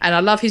and I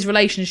love his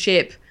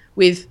relationship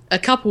with a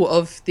couple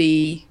of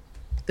the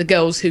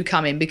girls who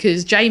come in,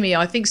 because Jamie,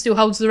 I think, still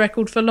holds the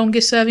record for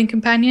longest serving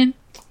companion.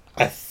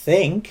 I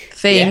think.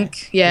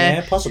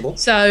 Yeah, possible.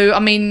 So, I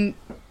mean,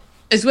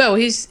 as well,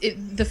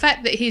 the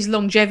fact that his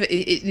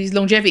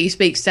longevity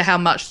speaks to how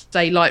much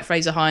they like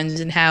Fraser Hines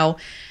and how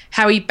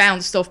he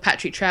bounced off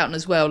Patrick Troughton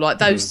as well. Like,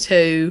 those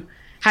two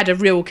had a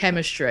real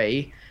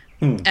chemistry.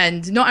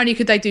 And not only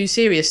could they do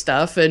serious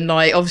stuff, and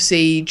like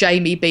obviously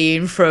Jamie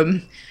being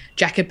from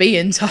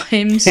Jacobean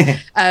times,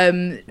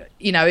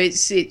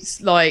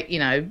 it's like,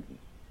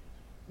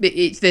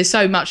 there's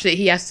so much that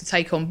he has to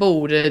take on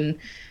board, and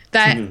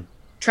that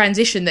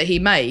transition that he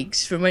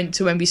makes from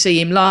when we see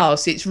him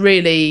last, it's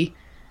really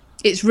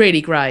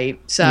great.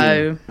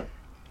 So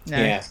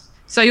yeah.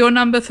 So your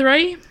number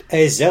 3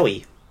 is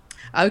Zoe.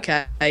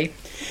 Okay.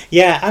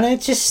 Yeah, and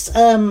it just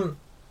again,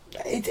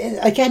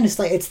 it's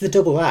like it's the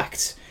double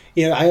act.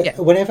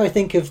 Whenever I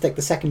think of like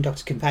the second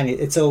Doctor companion,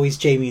 it's always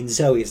Jamie and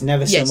Zoe. It's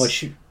never so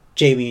much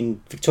Jamie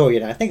and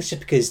Victoria. And I think it's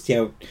just because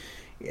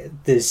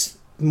there's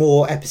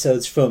more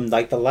episodes from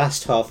like the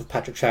last half of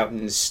Patrick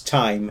Troughton's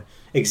time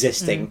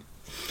existing.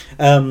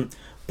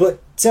 But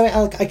Zoe,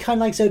 I kind of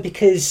like Zoe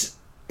because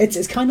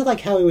it's kind of like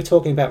how we were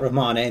talking about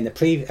Romana in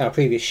the our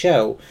previous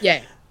show.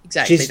 Yeah,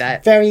 exactly. She's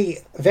that. very,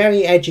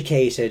 very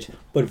educated,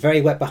 but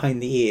very wet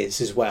behind the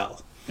ears as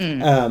well.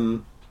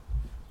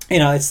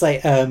 It's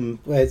like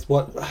it's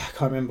what I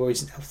can't remember.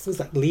 It was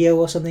like Leo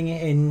or something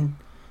in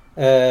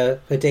her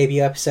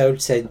debut episode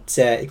said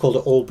he called it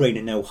all brain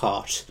and no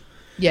heart.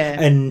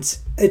 Yeah, and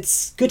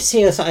it's good to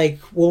see her like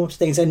warm to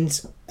things, and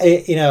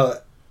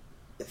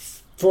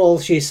for all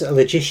she's a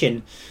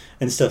logician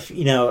and stuff.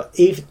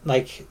 Even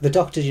like the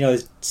Doctor,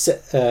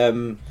 sort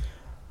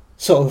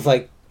of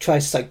like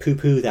tries to like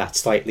poo-poo that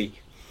slightly,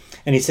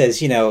 and he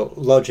says,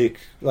 logic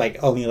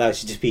like only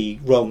allows you to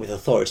be wrong with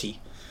authority.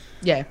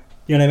 Yeah.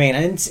 You know what I mean?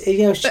 And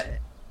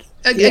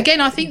again,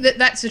 I think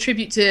that's a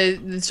tribute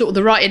to sort of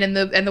the writing and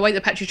the way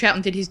that Patrick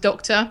Troughton did his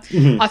Doctor.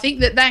 I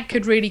think that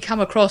could really come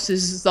across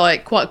as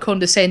like quite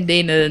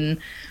condescending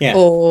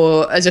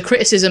or as a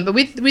criticism. But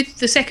with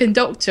the second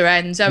Doctor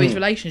and Zoe's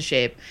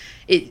relationship,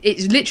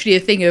 it's literally a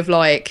thing of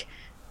like,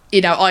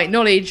 I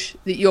acknowledge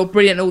that you're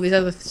brilliant and all this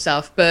other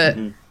stuff, but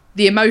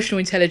the emotional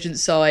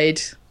intelligence side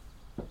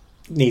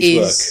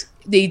needs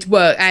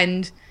work,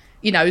 and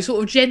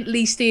sort of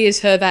gently steers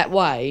her that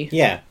way.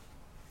 Yeah.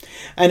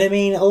 And I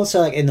mean, also,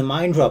 like, in The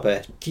Mind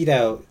Robber,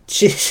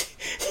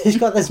 she's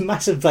got this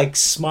massive, like,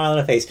 smile on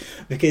her face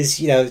because,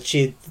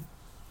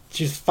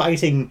 she's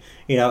fighting,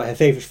 her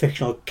favourite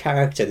fictional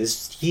character,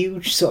 this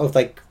huge sort of,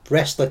 like,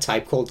 wrestler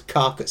type called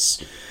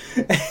Carcass.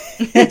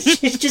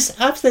 She's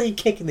just absolutely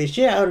kicking the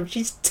shit out of him.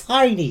 She's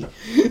tiny.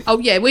 Oh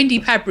yeah,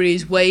 Wendy Padbury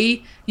is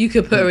wee. You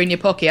could put her in your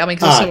pocket. I mean,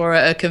 because I saw her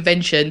at a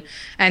convention,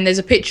 and there's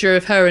a picture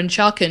of her and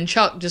Chuck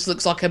just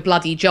looks like a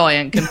bloody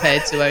giant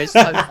compared to her. It's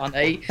so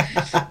funny.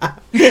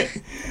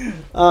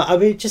 I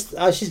mean,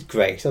 she's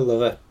great. I love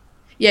her.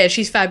 Yeah,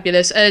 she's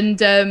fabulous, and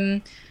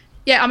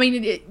yeah, I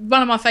mean,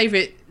 one of my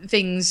favourite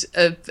things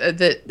of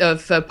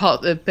part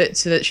of the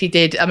bits that she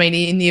did. I mean,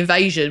 in the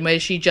Invasion, where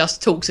she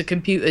just talks a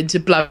computer into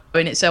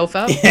blowing itself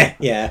up.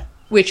 Yeah.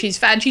 Which is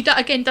fan. She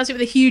again does it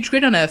with a huge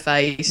grin on her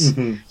face.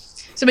 Mm-hmm.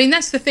 So I mean,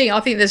 that's the thing. I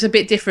think there's a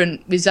bit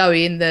different with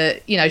Zoe in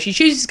that, you know, she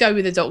chooses to go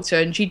with the Doctor,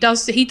 and he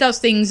does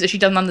things that she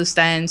doesn't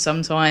understand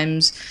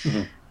sometimes,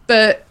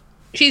 but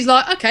she's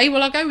like, okay,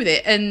 well, I'll go with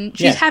it, and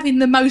she's having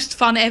the most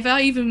fun ever.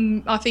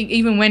 Even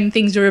when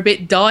things are a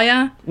bit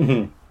dire,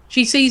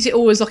 she sees it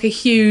all as like a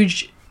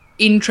huge,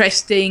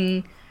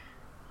 interesting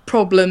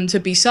problem to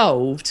be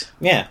solved.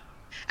 Yeah,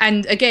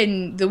 and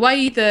again, the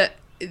way that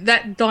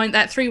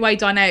three-way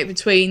dynamic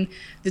between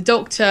the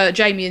Doctor,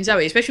 Jamie, and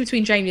Zoe, especially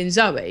between Jamie and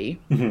Zoe,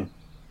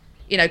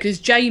 you know, because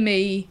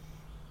Jamie,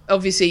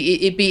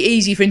 obviously, it'd be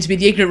easy for him to be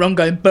the ignorant one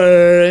going,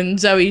 burn.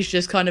 Zoe's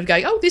just kind of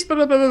going, oh, this, blah,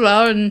 blah, blah, blah,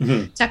 blah,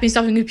 and tapping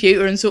stuff in the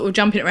computer and sort of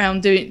jumping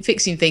around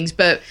fixing things.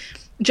 But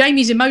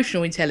Jamie's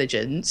emotional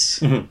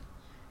intelligence,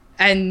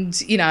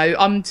 and, you know,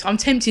 I'm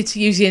tempted to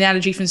use the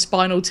analogy from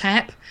Spinal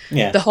Tap,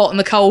 the hot and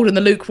the cold and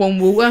the lukewarm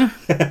water.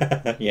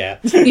 Yeah.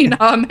 You know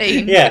what I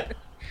mean? Yeah.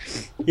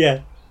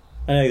 Yeah.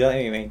 I know exactly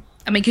what you mean.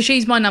 I mean, because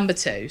she's my number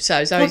 2,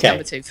 so Zoe's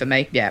number 2 for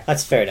me. Yeah,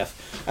 that's fair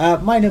enough.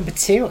 My number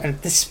 2, and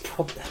this is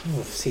probably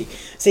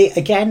see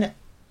again,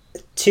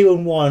 2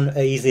 and 1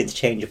 are easily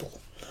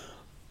interchangeable,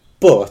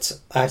 but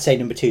I'd say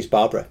number 2 is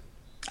Barbara.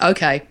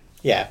 Okay.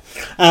 Yeah,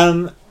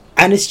 and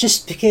it's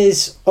just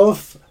because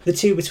of the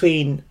two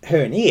between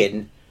her and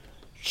Ian,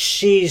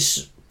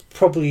 she's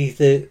probably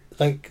the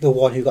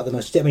one who got the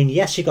most. I mean,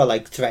 yes, she got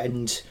like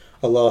threatened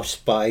a lot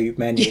by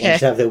men who wanted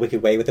to have their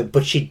wicked way with her,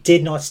 but she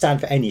did not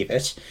stand for any of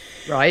it.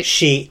 Right.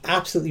 She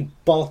absolutely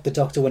bollocked the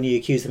Doctor when he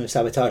accused them of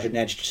sabotage and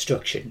edge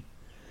destruction.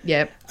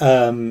 Yep.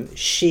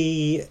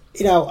 She,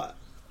 you know,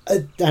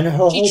 and her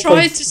whole She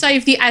tried to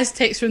save the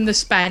Aztecs from the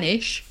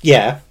Spanish.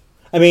 Yeah.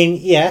 I mean,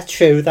 yeah,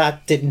 true,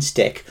 that didn't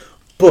stick,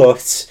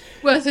 but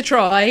worth a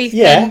try.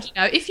 Yeah. And, you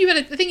know, if you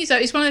had the thing is though,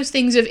 it's one of those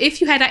things of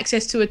if you had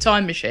access to a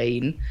time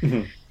machine,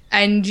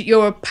 and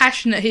you're a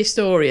passionate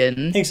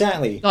historian,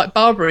 exactly, like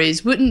Barbara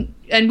is,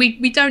 and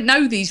we don't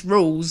know these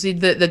rules.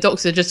 The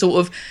Doctor just sort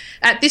of,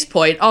 at this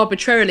point,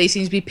 arbitrarily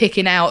seems to be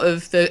picking out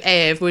of the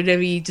air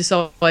whenever he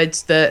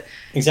decides that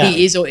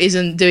he is or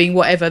isn't doing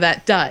whatever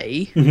that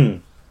day.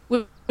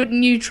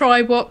 Wouldn't you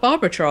try what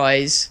Barbara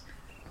tries?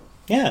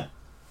 Yeah,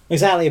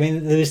 exactly. I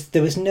mean,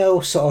 there was no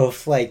sort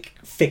of like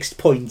fixed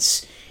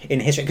points in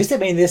history, because I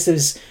mean, this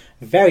was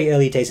very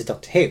early days of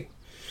Doctor Who.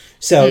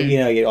 So, you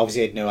know, you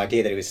obviously had no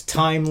idea that he was a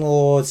Time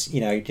Lord.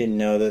 You know, you didn't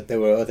know that there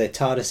were other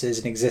TARDISes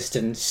in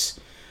existence.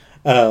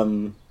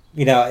 You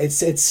know,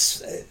 this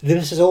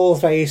is all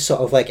very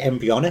sort of like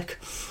embryonic.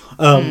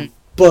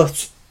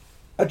 But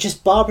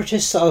just Barbara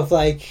just sort of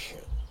like,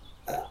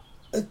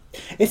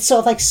 it's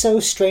sort of like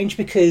so strange,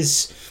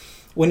 because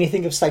when you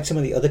think of like some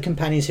of the other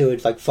companions who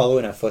would like follow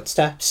in her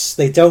footsteps,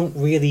 they don't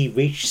really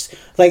reach,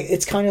 like,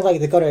 it's kind of like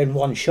they got it in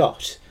one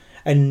shot.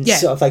 And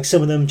sort of like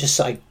some of them just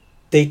like,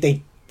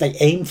 they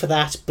aim for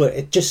that, but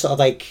it just sort of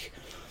like,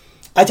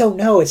 I don't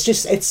know,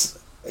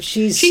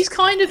 she's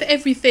kind of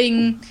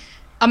everything.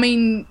 I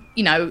mean,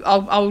 you know,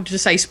 I'll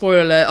just say,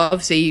 spoiler alert,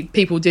 obviously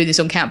people do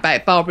this on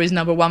Countback, Barbara is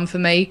number 1 for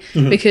me,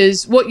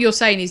 because what you're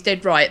saying is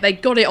dead right. They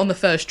got it on the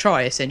first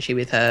try, essentially,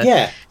 with her.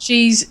 Yeah.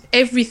 She's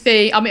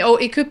everything. I mean,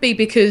 or it could be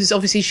because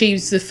obviously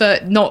she's the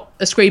first, not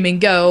a screaming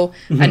girl,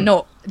 and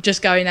not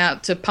just going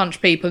out to punch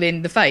people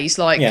in the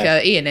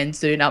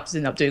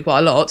up doing quite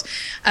a lot.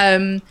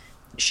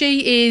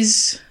 She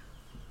is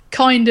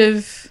kind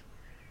of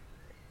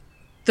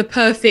the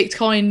perfect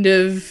kind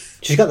of...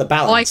 She's got the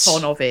balance.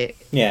 Icon of it.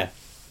 Yeah.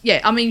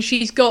 Yeah, I mean,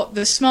 she's got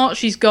the smart,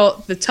 she's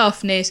got the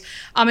toughness.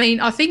 I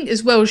mean, I think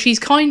as well, she's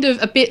kind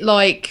of a bit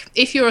like,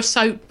 if you're a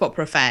soap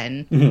opera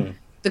fan,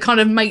 the kind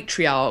of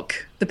matriarch,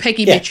 the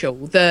Peggy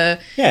Mitchell, the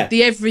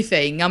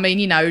everything. I mean,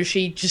 you know,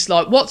 she just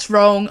like, what's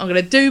wrong? I'm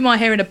going to do my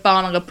hair in a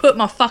bun. I'm going to put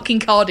my fucking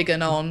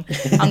cardigan on.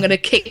 I'm going to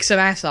kick some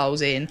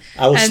assholes in.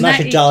 I will smash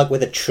a Dalek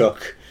with a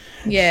truck.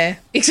 Yeah,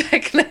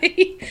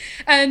 exactly.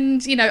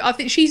 And, you know, I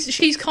think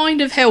she's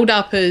kind of held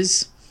up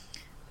as,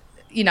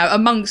 you know,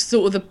 amongst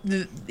sort of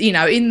the you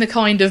know, in the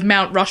kind of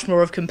Mount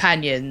Rushmore of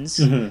companions.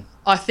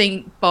 I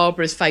think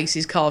Barbara's face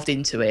is carved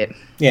into it.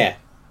 Yeah.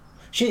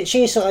 She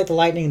is sort of like the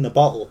lightning in the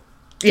bottle.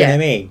 Do you know what I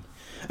mean?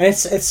 And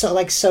it's sort of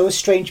like so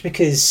strange,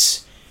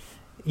 because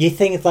you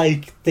think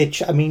like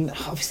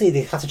obviously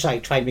they have to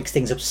try and mix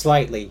things up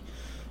slightly.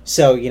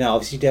 So, you know,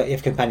 obviously you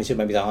have companions who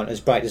maybe aren't as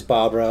bright as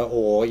Barbara,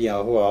 or, you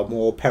know, who are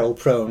more peril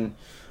prone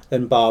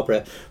than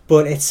Barbara.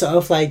 But it's sort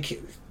of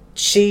like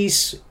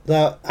she's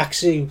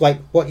actually like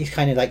what you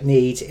kind of like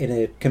need in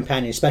a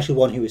companion, especially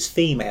one who is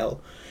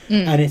female.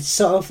 And it's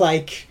sort of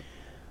like,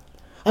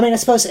 I mean, I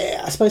suppose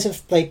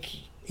if like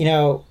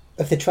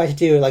if they try to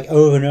do it like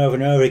over and over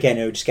and over again,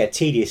 it would just get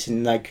tedious.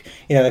 And like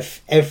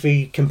if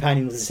every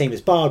companion was the same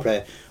as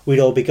Barbara, we'd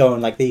all be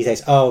going like these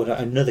days. Oh,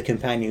 another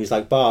companion who's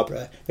like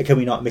Barbara. Like, can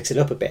we not mix it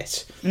up a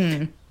bit?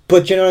 Mm.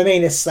 But you know what I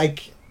mean? It's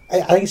like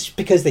I think it's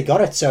because they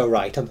got it so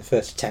right on the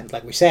first attempt,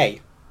 like we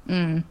say.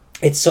 Mm.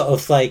 It's sort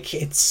of like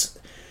it's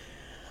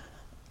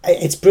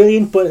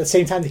brilliant, but at the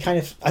same time they kind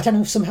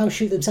of somehow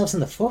shoot themselves in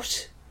the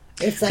foot.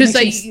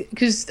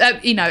 Because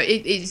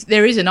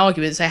there is an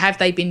argument. So have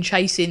they been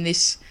chasing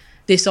this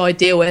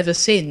ideal ever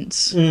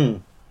since?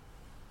 Mm.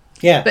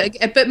 Yeah,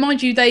 but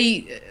mind you,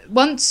 they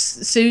once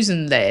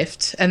Susan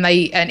left and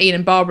Ian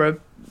and Barbara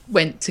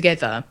went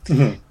together.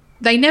 Mm-hmm.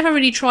 They never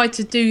really tried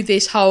to do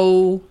this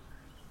whole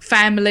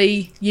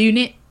family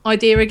unit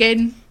idea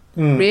again.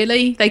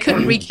 Really, they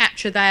couldn't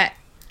recapture that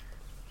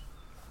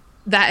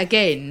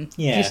again.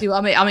 Yeah. Do you see what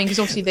I mean? I mean, because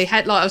obviously they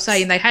had, like I was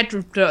saying, they had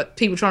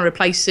people trying to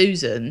replace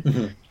Susan,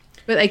 mm-hmm.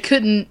 but they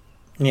couldn't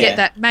get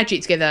that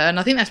magic together. And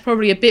I think that's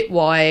probably a bit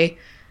why,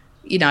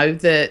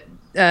 that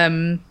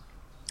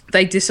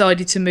they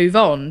decided to move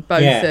on,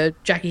 both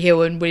Jackie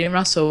Hill and William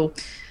Russell.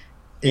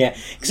 Yeah,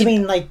 because I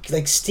mean, like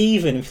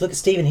Stephen. If you look at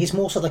Stephen, he's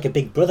more sort of like a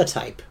big brother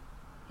type.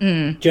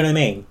 Mm. Do you know what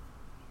I mean?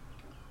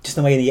 Just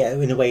in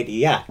the way that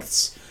he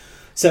acts.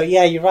 So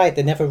yeah, you're right.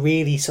 They never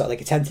really sort of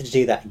like attempted to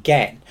do that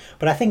again.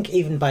 But I think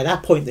even by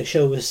that point, the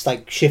show was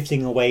like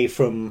shifting away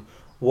from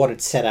what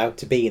it set out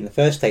to be in the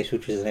first place,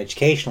 which was an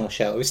educational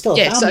show. It was still a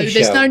family show.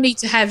 There's no need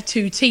to have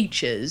two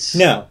teachers.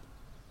 No.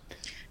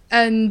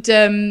 And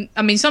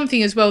I mean,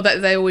 something as well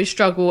that they always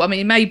struggle. I mean,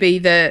 it may be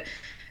that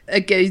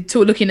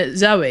looking at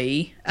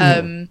Zoe,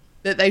 that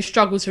they've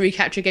struggled to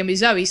recapture again with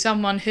Zoe,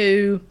 someone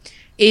who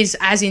is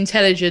as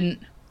intelligent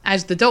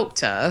as the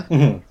Doctor.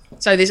 Mm-hmm.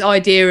 So this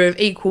idea of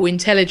equal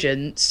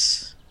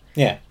intelligence,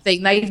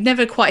 they've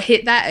never quite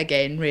hit that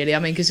again, really. I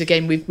mean, because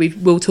again,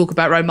 we'll talk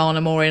about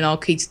Romana more in our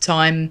Key to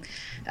Time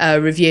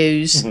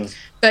reviews. Mm-hmm.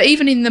 But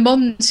even in the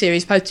modern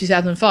series post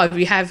 2005,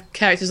 we have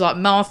characters like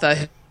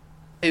Martha,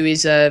 who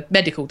is a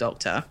medical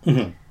doctor,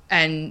 mm-hmm.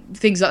 and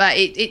things like that.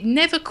 It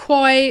never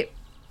quite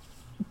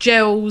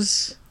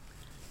gels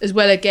as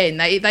well again.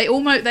 They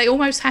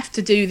almost have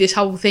to do this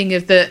whole thing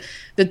of the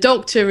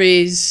Doctor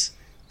is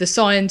the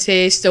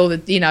scientist or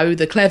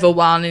the clever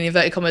one in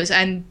inverted commas,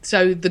 and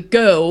so the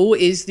girl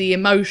is the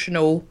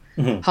emotional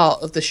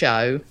part of the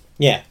show.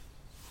 Yeah,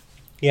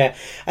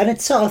 and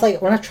it's sort of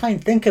like when I try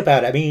and think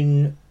about it, I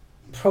mean,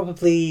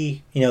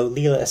 probably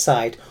Leela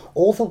aside,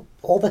 all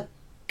the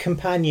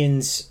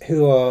companions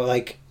who are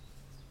like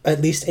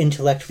at least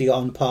intellectually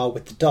on par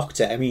with the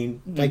Doctor. I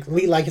mean, like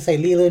I say,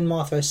 Leela and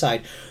Martha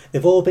aside,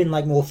 they've all been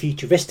like more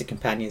futuristic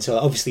companions. So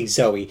obviously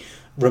Zoe,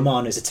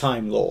 Romana's a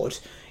Time Lord.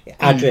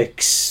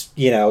 Adrix,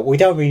 we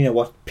don't really know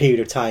what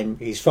period of time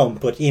he's from,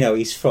 but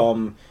he's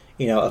from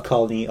a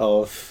colony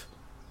of.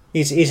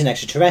 He's an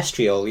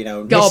extraterrestrial,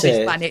 garbage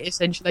Nyssa, planet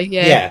essentially.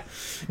 Yeah.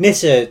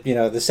 Nyssa,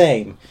 the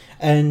same,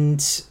 and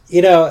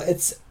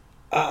it's.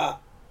 I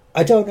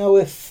don't know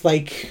if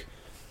like.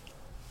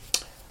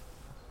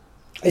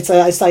 It's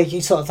like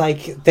you sort of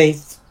like they.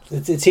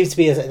 It seems to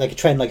be like a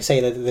trend, like I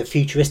say, the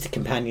futuristic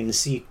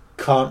companions. You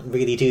can't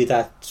really do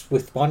that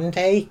with modern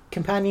day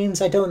companions,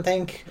 I don't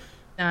think.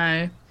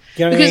 No.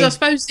 You know because I mean? I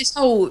suppose this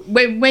whole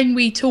when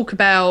we talk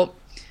about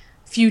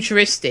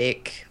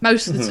futuristic,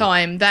 most of the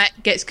time that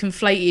gets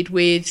conflated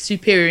with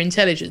superior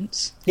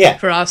intelligence. Yeah.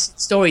 For us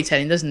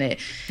storytelling, doesn't it?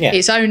 Yeah.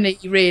 It's only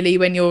really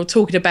when you're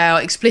talking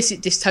about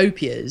explicit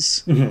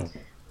dystopias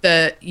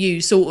that you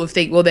sort of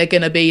think, well, they're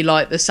going to be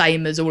like the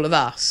same as all of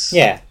us.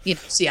 Yeah.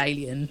 See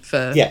Alien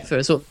for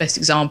a sort of best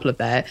example of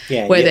that.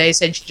 Yeah. Where they're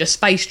essentially just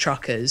space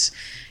truckers.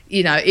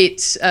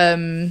 It's.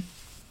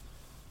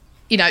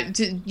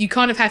 You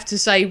kind of have to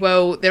say,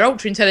 well, they're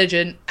ultra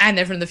intelligent and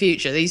they're from the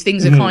future. These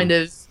things are kind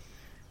of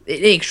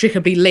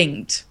inextricably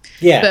linked.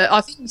 Yeah. But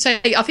I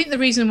think the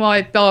reason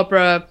why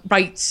Barbara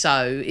rates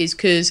so is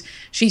because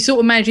she sort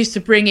of manages to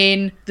bring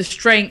in the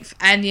strength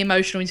and the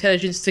emotional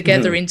intelligence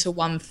together into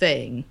one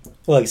thing.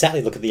 Well,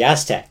 exactly. Look at the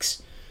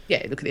Aztecs.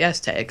 Yeah, look at the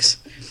Aztecs.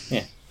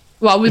 Yeah.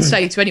 Well, I would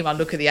say to anyone,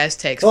 look at the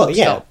Aztecs. Oh,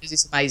 yeah. Stop, because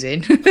it's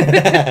amazing.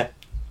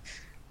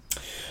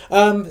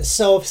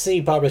 So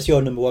obviously, Barbara's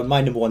your number one. My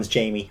number one's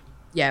Jamie.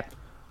 Yeah.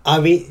 I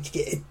mean,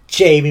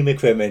 Jamie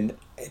McCrimmon,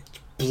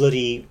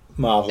 bloody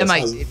marvellous.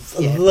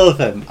 Amazing. I love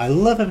him. I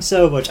love him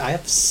so much. I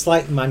have a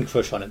slight man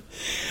crush on him.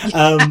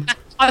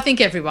 I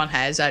think everyone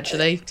has,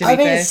 actually, to be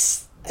fair.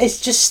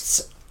 It's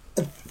just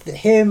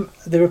him,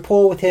 the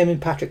rapport with him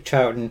and Patrick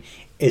Troughton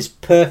is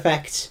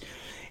perfect.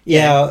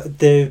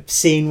 The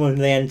scene when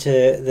they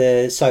enter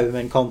the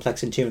Cybermen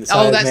complex in Tomb of the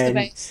Cybermen. Oh, that's the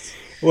best.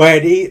 Where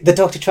the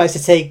Doctor tries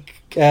to take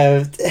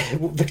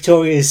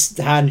Victoria's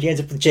hand, he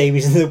ends up with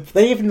Jamie's, and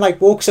they even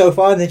like walk so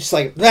far and they're just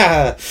like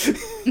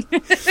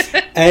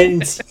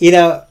and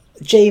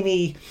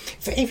Jamie,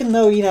 even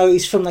though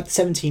he's from like the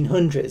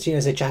 1700s,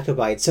 as a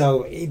Jacobite,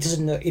 so he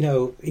doesn't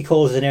he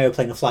calls an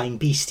aeroplane a flying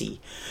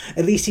beastie.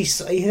 At least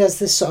he has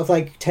this sort of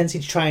like tendency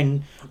to try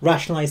and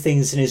rationalize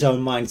things in his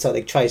own mind, so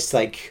like tries to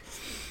like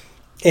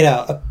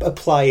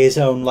apply his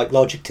own like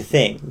logic to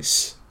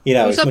things.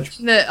 Or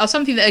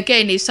something that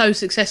again is so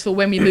successful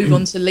when we move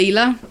on to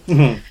Leela,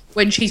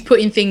 when she's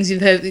putting things in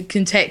the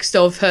context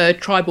of her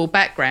tribal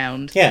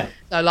background. Yeah.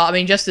 So, like, I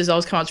mean, just as I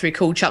was coming up to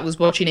recall, Chuck was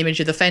watching Image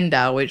of the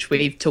Fendal, which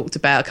we've talked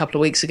about a couple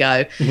of weeks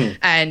ago,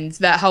 and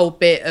that whole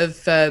bit of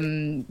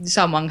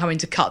someone coming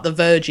to cut the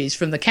verges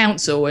from the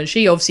council, and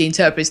she obviously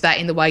interprets that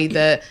in the way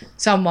that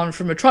someone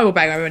from a tribal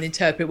background would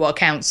interpret what a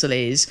council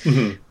is.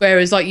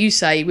 Whereas, like you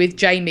say, with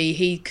Jamie,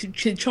 he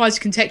tries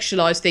to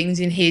contextualise things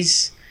in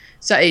his...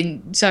 So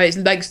it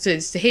makes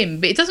sense to him,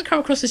 but it doesn't come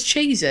across as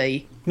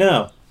cheesy.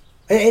 No.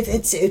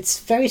 It's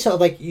very sort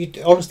of like you'd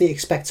honestly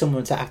expect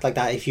someone to act like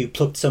that if you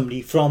plucked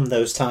somebody from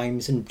those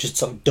times and just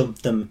sort of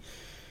dumped them,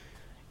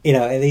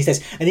 these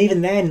days. And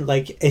even then,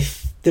 like,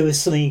 if there was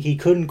something he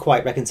couldn't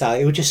quite reconcile,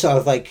 it would just sort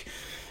of like,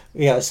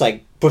 it's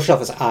like brush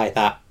off as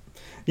that.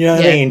 You know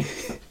what I mean?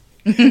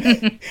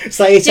 it's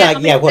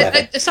like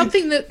whatever.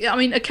 Something that, I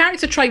mean, a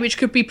character trait which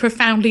could be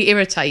profoundly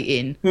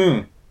irritating,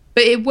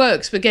 but it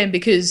works again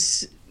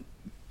because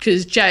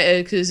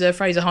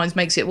Fraser Hines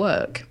makes it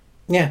work.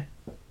 Yeah.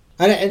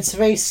 And it's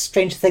very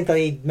strange to think that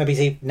he never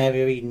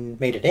even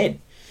made it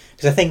in.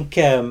 Because I think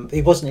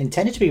he wasn't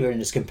intended to be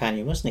Rhaenyra's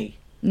companion, wasn't he?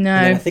 No.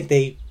 And then I think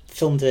they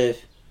filmed they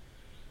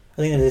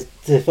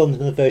filmed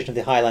another version of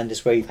the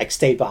Highlanders where he like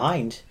stayed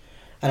behind.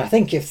 And I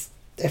think if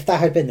that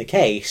had been the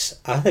case,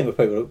 I think we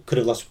probably could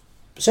have lost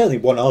certainly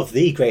one of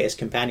the greatest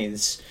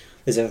companions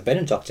there's ever been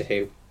in Doctor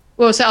Who.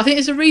 Well, so I think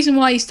there's a reason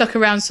why he stuck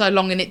around so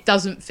long and it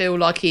doesn't feel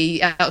like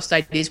he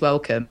outstayed his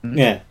welcome.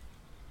 Yeah.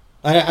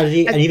 And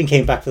he even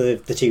came back for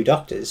the two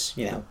Doctors,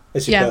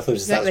 as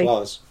superfluous as that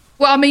was.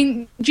 Well, I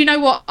mean, do you know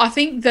what? I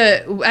think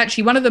that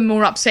actually one of the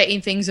more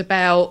upsetting things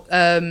about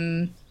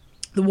the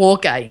War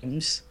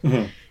Games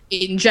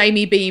in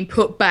Jamie being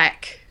put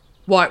back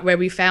where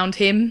we found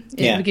him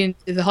in the beginning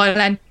of the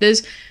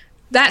Highlanders,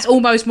 that's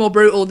almost more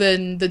brutal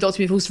than the Doctor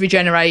being forced to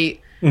regenerate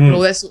and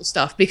all that sort of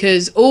stuff,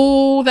 because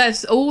all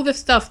the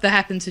stuff that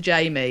happened to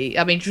Jamie,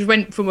 I mean, just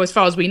went from as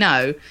far as we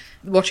know,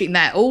 watching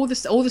that, all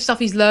the stuff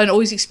he's learned,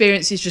 all his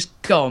experiences just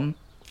gone.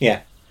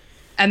 Yeah.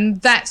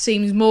 And that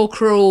seems more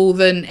cruel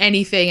than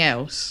anything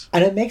else.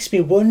 And it makes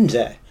me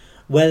wonder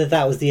whether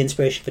that was the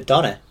inspiration for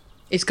Donna.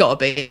 It's got to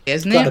be,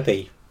 isn't it? It's got to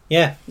be.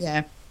 Yeah.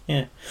 Yeah.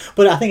 Yeah.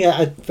 But I think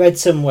I read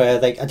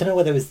somewhere, like, I don't know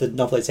whether it was the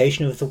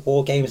novelisation of the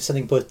War Games or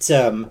something, but,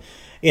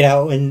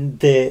 when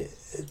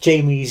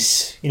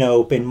Jamie's,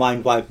 been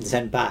mind wiped and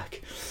sent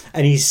back,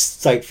 and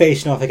he's like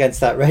facing off against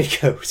that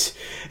redcoat,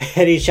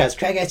 and he shouts,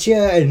 "Craig, it's you!"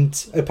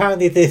 And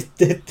apparently the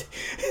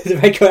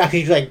redcoat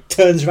actually like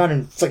turns around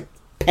and like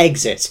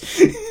pegs it.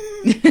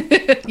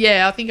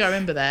 Yeah, I think I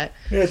remember that.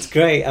 It's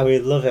great. I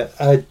mean, love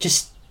it.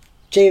 Just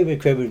Jamie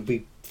McCrim would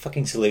be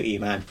fucking salute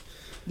you, man.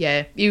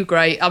 Yeah, you're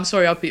great. I'm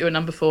sorry, I'll put you at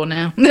number 4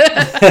 now. No,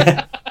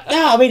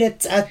 I mean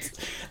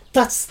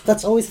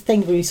that's always the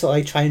thing when we sort of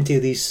like try and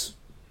do these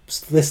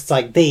lists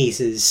like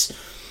these, is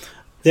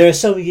there are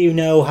some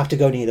have to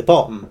go near the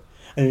bottom,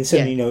 and some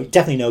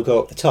definitely no go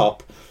up the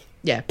top.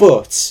 Yeah.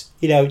 But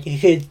you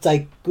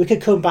could we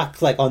could come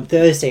back like on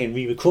Thursday and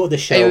re-record the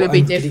show. It would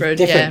be different.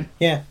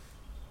 Yeah.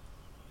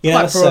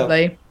 Quite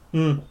probably.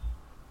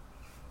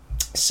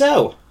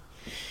 So,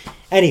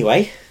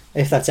 anyway,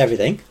 if that's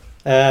everything.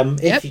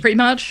 Pretty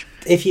much.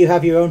 If you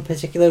have your own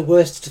particular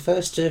worst to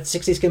first of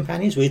 60s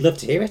companions, we'd love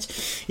to hear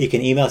it. You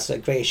can email us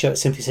at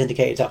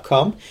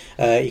greatestshow@simplysyndicated.com.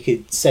 You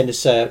could send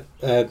us a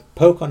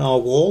poke on our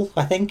wall,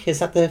 I think. Is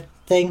that the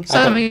thing?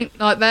 Something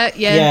like that,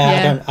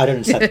 yeah. I don't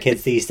understand the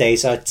kids these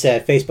days. At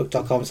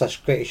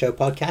facebook.com/greatestshow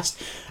podcast.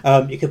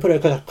 You can put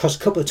it across a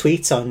couple of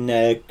tweets on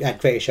at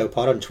Greatest Show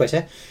Pod on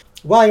Twitter.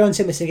 While you're on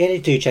Simply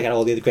Syndicated, do check out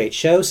all the other great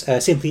shows.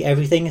 Simply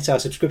Everything is our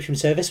subscription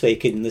service where you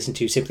can listen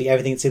to Simply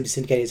Everything that Simply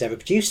Syndicated has ever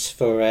produced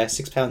for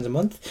 £6 a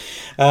month.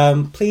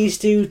 Please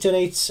do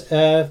donate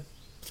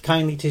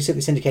kindly to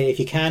Simply Syndicated if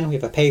you can. We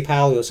have a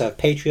PayPal, we also have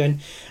Patreon.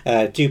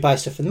 Do buy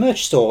stuff from the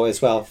merch store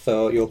as well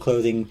for your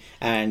clothing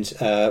and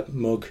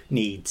mug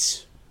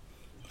needs.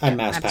 And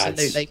mouse pads.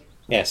 Absolutely.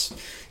 Yes.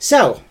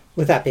 So,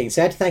 with that being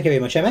said, thank you very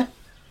much, Emma.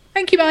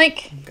 Thank you,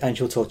 Mike. And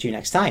we'll talk to you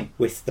next time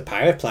with The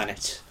Pirate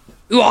Planet.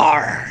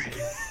 Roar!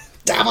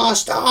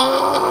 Davos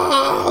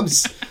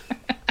Storms!